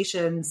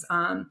expectations.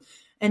 And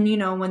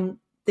when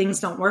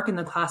things don't work in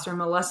the classroom,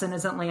 a lesson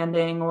isn't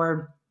landing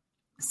or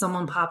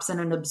someone pops in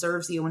and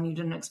observes you when you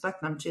didn't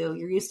expect them to,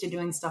 you're used to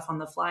doing stuff on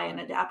the fly and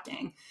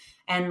adapting.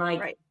 And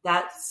like,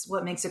 that's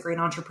what makes a great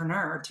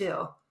entrepreneur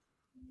too.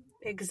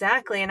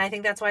 Exactly. And I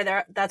think that's why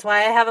I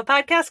have a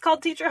podcast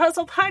called Teacher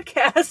Hustle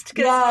Podcast,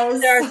 because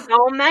there are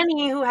so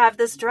many who have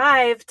this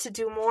drive to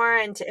do more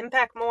and to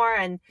impact more,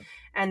 and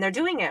they're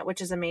doing it, which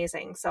is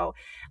amazing. So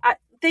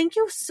thank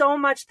you so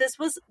much. This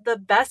was the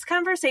best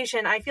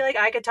conversation. I feel like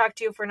I could talk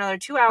to you for another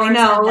 2 hours. I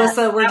know,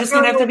 Alyssa, we're just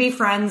going to have to be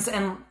friends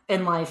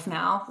in life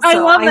now. So I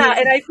love that.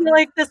 And I feel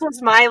like this was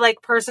my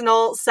like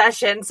personal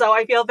session. So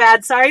I feel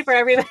bad. Sorry for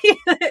everybody.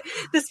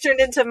 This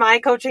turned into my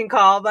coaching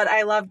call, but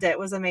I loved it. It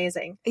was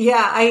amazing.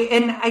 Yeah.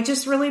 I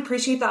just really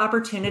appreciate the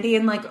opportunity.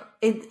 And like,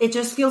 it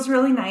just feels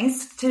really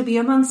nice to be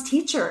amongst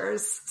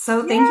teachers.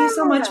 So thank you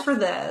so much for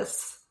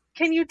this.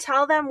 Can you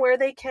tell them where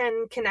they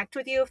can connect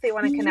with you if they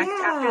want to connect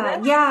after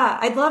this? Yeah,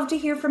 I'd love to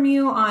hear from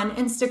you on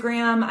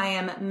Instagram. I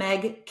am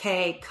Meg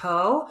K.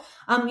 Co.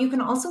 You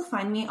can also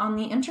find me on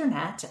the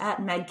internet at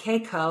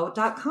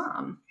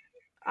megkco.com.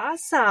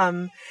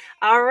 Awesome.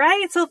 All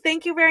right. So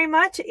thank you very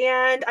much.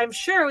 And I'm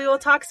sure we will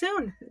talk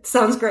soon.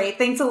 Sounds great.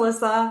 Thanks,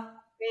 Alyssa.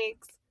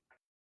 Thanks.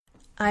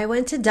 I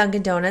went to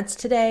Dunkin' Donuts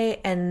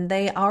today and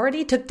they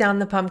already took down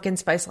the pumpkin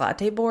spice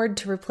latte board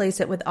to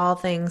replace it with all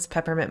things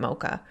peppermint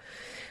mocha.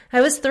 I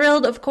was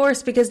thrilled, of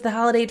course, because the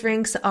holiday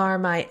drinks are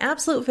my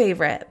absolute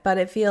favorite, but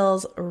it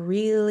feels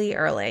really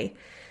early.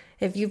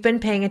 If you've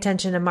been paying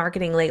attention to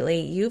marketing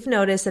lately, you've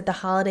noticed that the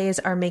holidays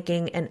are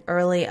making an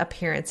early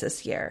appearance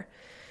this year.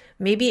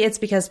 Maybe it's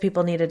because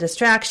people need a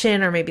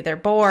distraction, or maybe they're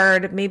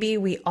bored. Maybe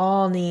we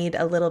all need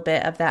a little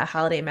bit of that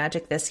holiday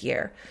magic this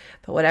year.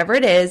 But whatever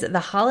it is,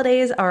 the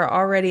holidays are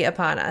already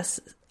upon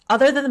us.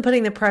 Other than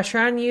putting the pressure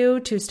on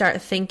you to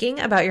start thinking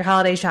about your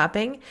holiday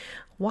shopping,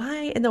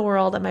 why in the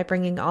world am I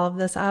bringing all of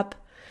this up?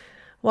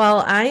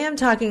 Well, I am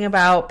talking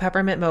about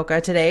peppermint mocha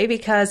today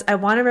because I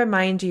want to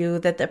remind you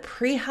that the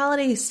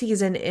pre-holiday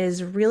season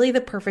is really the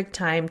perfect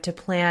time to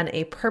plan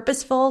a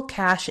purposeful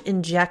cash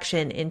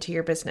injection into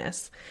your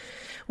business.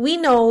 We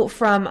know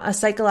from a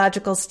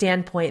psychological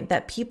standpoint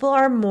that people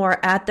are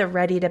more at the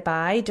ready to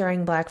buy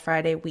during Black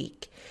Friday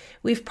week.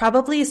 We've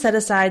probably set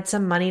aside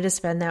some money to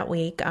spend that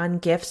week on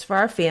gifts for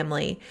our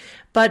family,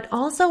 but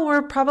also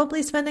we're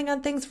probably spending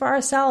on things for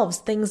ourselves,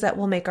 things that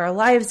will make our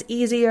lives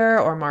easier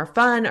or more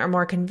fun or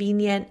more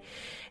convenient.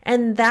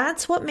 And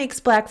that's what makes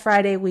Black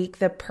Friday week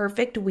the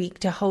perfect week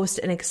to host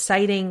an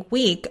exciting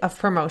week of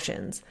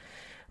promotions.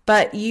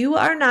 But you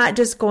are not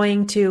just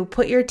going to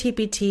put your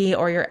TPT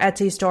or your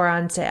Etsy store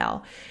on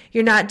sale.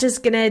 You're not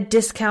just going to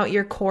discount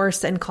your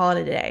course and call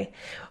it a day.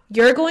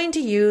 You're going to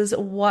use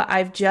what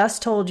I've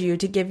just told you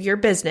to give your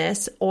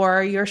business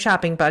or your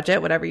shopping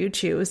budget, whatever you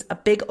choose, a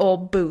big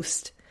old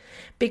boost.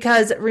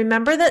 Because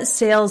remember that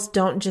sales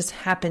don't just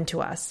happen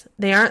to us.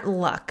 They aren't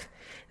luck.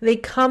 They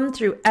come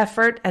through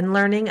effort and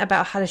learning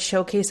about how to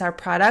showcase our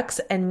products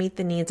and meet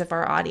the needs of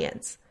our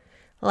audience.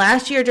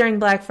 Last year during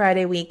Black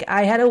Friday week,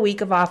 I had a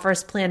week of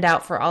offers planned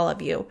out for all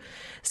of you.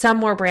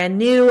 Some were brand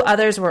new,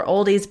 others were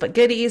oldies but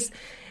goodies.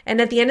 And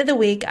at the end of the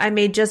week, I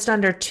made just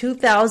under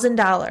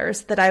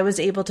 $2,000 that I was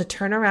able to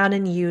turn around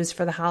and use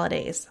for the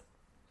holidays.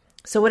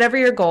 So whatever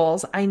your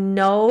goals, I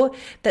know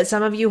that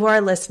some of you who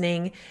are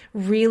listening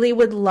really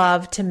would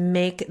love to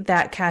make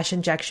that cash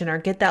injection or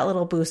get that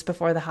little boost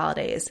before the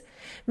holidays.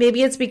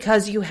 Maybe it's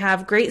because you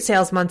have great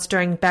sales months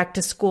during back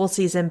to school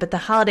season, but the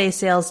holiday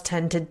sales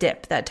tend to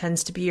dip. That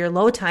tends to be your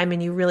low time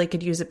and you really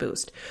could use a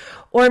boost.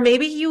 Or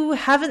maybe you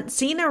haven't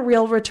seen a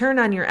real return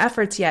on your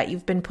efforts yet.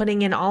 You've been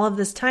putting in all of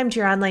this time to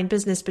your online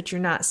business, but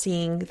you're not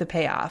seeing the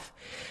payoff.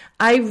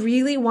 I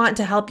really want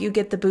to help you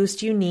get the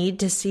boost you need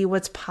to see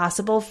what's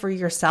possible for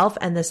yourself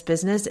and this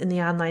business in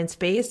the online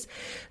space.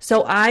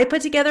 So I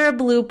put together a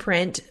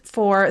blueprint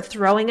for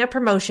throwing a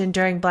promotion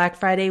during Black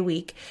Friday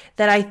week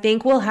that I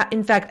think will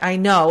in fact, I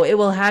know it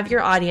will have your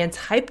audience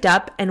hyped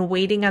up and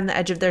waiting on the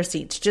edge of their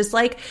seats, just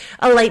like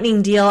a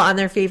lightning deal on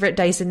their favorite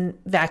Dyson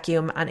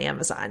vacuum on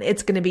Amazon.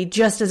 It's going to be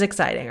just as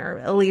exciting, or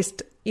at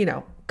least,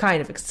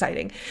 kind of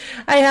exciting.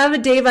 I have a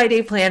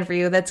day-by-day plan for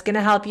you that's going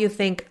to help you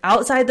think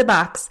outside the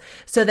box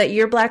so that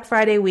your Black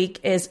Friday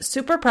week is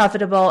super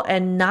profitable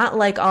and not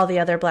like all the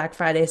other Black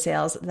Friday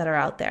sales that are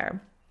out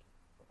there.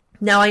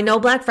 Now, I know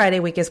Black Friday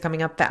week is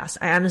coming up fast.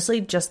 I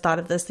honestly just thought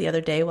of this the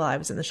other day while I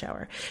was in the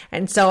shower.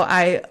 And so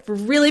I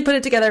really put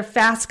it together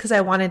fast because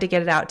I wanted to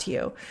get it out to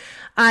you.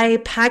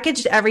 I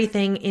packaged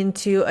everything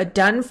into a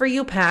done for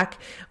you pack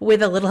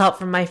with a little help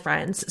from my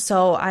friends.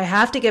 So I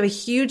have to give a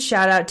huge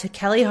shout out to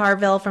Kelly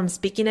Harville from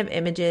Speaking of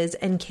Images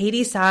and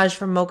Katie Saj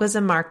from Mochas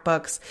and Mark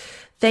Books.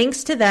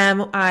 Thanks to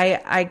them,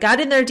 I got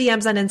in their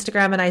DMs on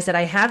Instagram and I said,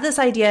 I have this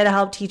idea to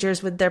help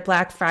teachers with their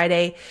Black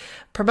Friday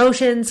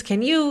promotions.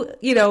 Can you,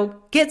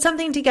 get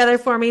something together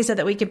for me so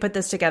that we can put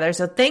this together?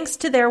 So thanks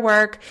to their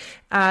work,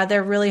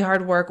 their really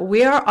hard work,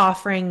 we are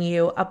offering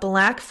you a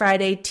Black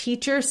Friday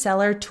teacher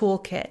seller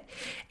toolkit.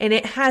 And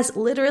it has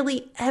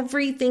literally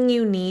everything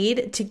you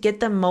need to get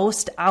the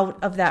most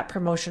out of that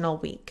promotional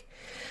week.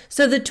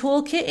 So the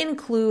toolkit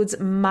includes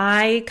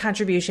my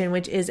contribution,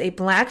 which is a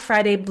Black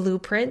Friday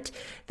blueprint.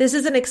 This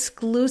is an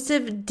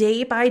exclusive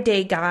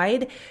day-by-day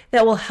guide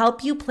that will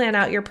help you plan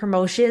out your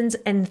promotions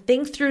and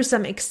think through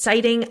some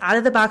exciting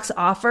out-of-the-box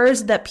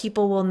offers that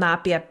people will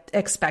not be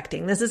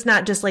expecting. This is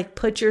not just like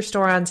put your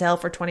store on sale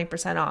for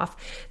 20% off.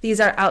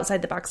 These are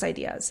outside-the-box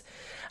ideas.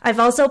 I've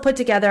also put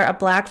together a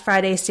Black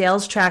Friday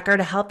sales tracker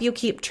to help you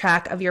keep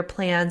track of your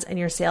plans and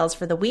your sales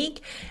for the week.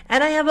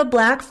 And I have a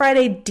Black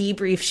Friday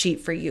debrief sheet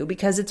for you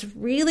because it's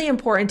really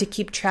important to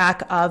keep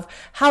track of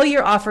how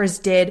your offers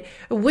did,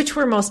 which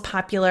were most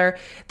popular.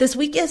 This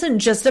week isn't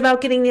just about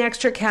getting the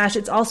extra cash.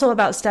 It's also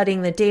about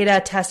studying the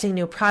data, testing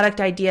new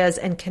product ideas,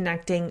 and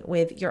connecting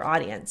with your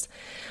audience.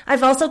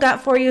 I've also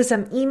got for you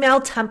some email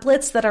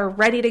templates that are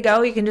ready to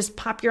go. You can just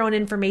pop your own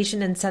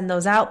information and send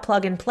those out,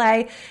 plug and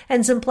play,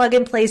 and some plug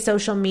and play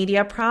social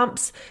media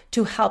prompts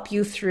to help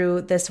you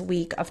through this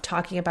week of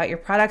talking about your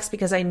products,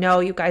 because I know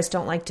you guys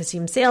don't like to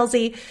seem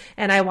salesy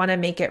and I want to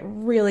make it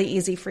really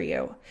easy for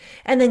you.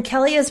 And then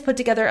Kelly has put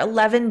together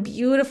 11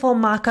 beautiful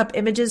mock-up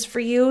images for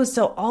you.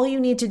 So all you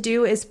need to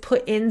do is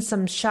put in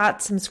some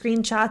shots, some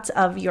screenshots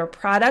of your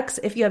products.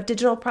 If you have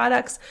digital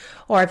products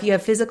or if you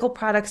have physical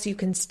products, you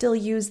can still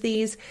use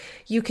these.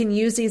 You can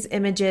use these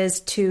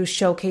images to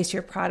showcase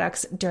your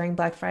products during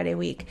Black Friday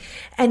week.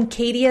 And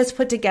Katie has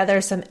put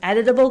together some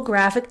editable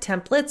graphic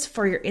templates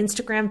for your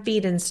Instagram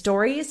feed and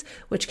stories,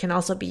 which can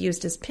also be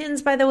used as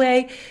pins, by the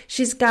way.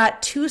 She's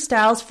got 2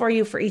 styles for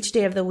you for each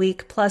day of the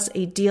week, plus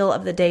a deal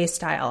of the day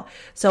style.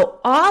 So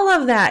all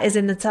of that is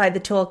inside the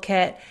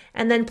toolkit.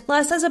 And then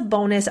plus, as a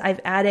bonus,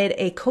 I've added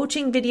a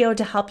coaching video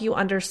to help you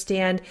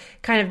understand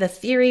kind of the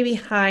theory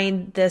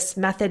behind this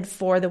method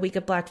for the week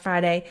of Black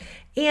Friday,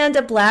 and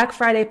a Black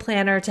Friday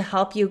planner to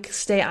help you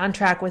stay on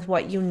track with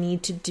what you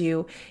need to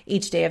do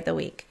each day of the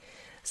week.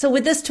 So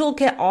with this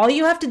toolkit, all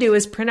you have to do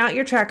is print out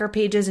your tracker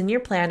pages in your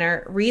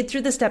planner, read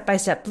through the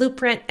step-by-step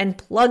blueprint, and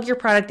plug your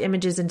product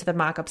images into the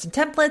mockups and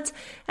templates,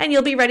 and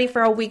you'll be ready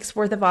for a week's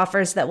worth of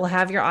offers that will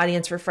have your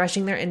audience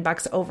refreshing their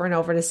inbox over and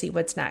over to see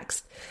what's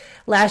next.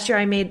 Last year,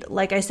 I made,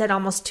 like I said,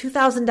 almost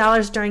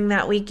 $2,000 during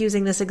that week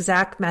using this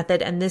exact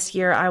method, and this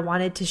year I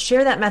wanted to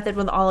share that method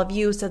with all of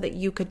you so that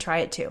you could try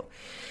it too.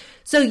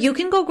 So you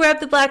can go grab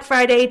the Black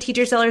Friday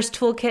Teacher Sellers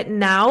Toolkit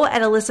now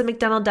at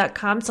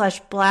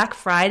alyssamcdonald.com/Black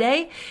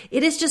Friday.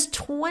 It is just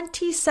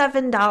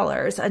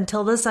 $27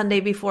 until the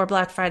Sunday before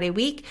Black Friday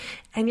week,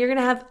 and you're going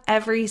to have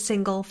every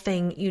single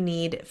thing you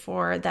need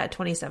for that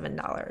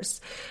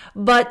 $27.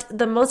 But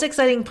the most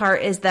exciting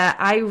part is that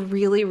I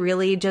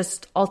really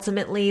just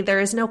ultimately, there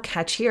is no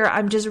catch here.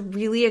 I'm just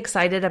really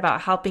excited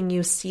about helping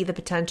you see the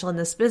potential in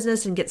this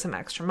business and get some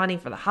extra money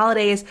for the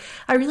holidays.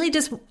 I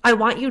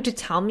want you to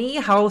tell me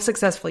how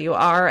successful you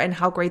are and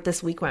how great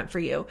this week went for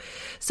you.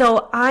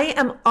 So I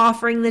am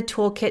offering the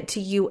toolkit to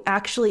you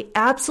actually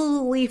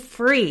absolutely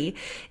free.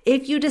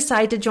 If you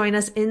decide to join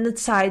us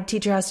inside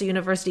Teacher Hustle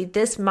University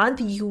this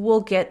month, you will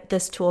get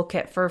this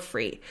toolkit for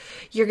free.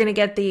 You're going to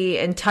get the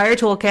entire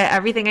toolkit,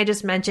 everything I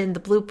just mentioned,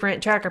 the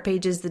blueprint, tracker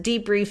pages, the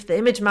debrief, the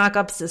image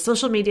mockups, the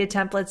social media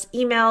templates,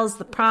 emails,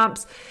 the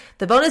prompts,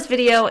 the bonus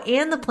video,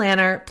 and the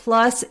planner.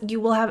 Plus,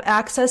 you will have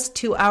access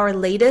to our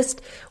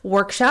latest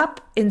workshop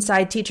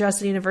inside Teacher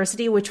Hustle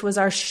University, which was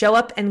our Show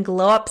Up and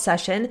Glow Up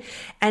session.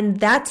 And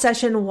that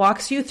session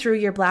walks you through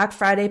your Black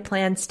Friday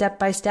plan step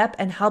by step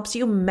and helps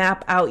you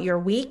map out your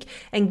week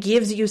and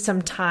gives you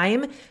some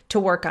time to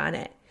work on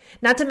it.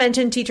 Not to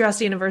mention, Teacher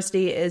Hustle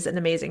University is an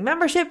amazing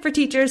membership for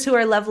teachers who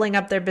are leveling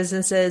up their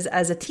businesses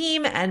as a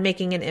team and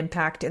making an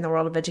impact in the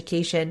world of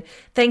education,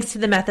 thanks to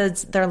the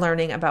methods they're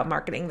learning about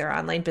marketing their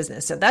online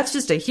business. So that's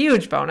just a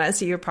huge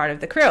bonus. You're part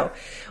of the crew.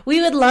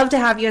 We would love to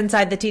have you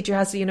inside the Teacher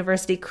Hustle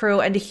University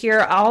crew and to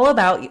hear all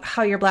about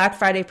how your Black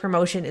Friday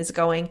promotion is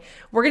going.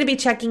 We're going to be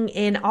checking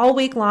in all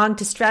week long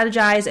to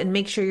strategize and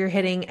make sure you're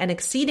hitting and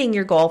exceeding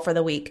your goal for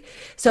the week.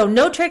 So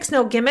no tricks,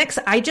 no gimmicks.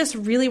 I just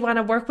really want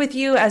to work with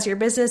you as your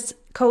business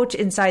coach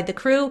inside the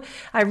crew.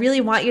 I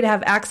really want you to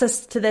have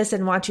access to this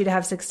and want you to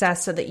have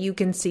success so that you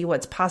can see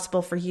what's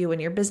possible for you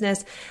and your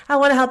business. I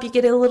want to help you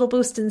get a little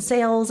boost in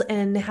sales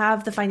and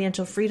have the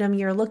financial freedom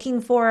you're looking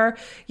for.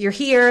 You're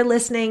here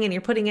listening and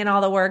you're putting in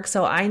all the work.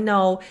 So I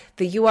know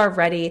that you are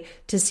ready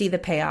to see the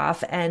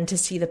payoff and to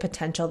see the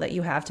potential that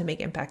you have to make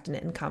impact and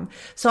income.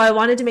 So I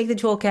wanted to make the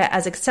toolkit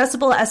as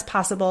accessible as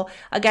possible.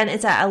 Again,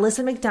 it's at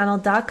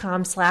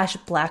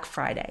alyssamcdonald.com/Black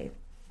Friday.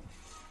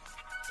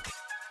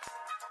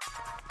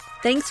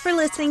 Thanks for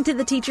listening to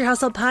the Teacher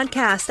Hustle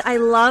podcast. I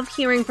love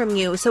hearing from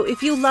you. So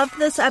if you loved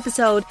this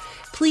episode,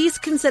 please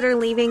consider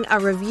leaving a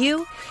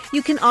review.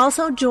 You can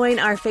also join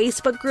our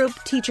Facebook group,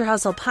 Teacher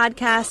Hustle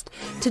Podcast,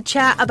 to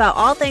chat about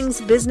all things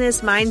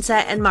business,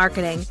 mindset, and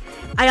marketing.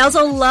 I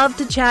also love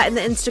to chat in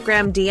the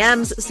Instagram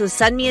DMs, so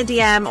send me a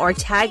DM or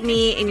tag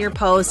me in your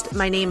post.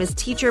 My name is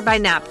Teacher by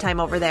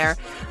Naptime over there.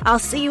 I'll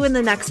see you in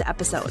the next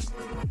episode.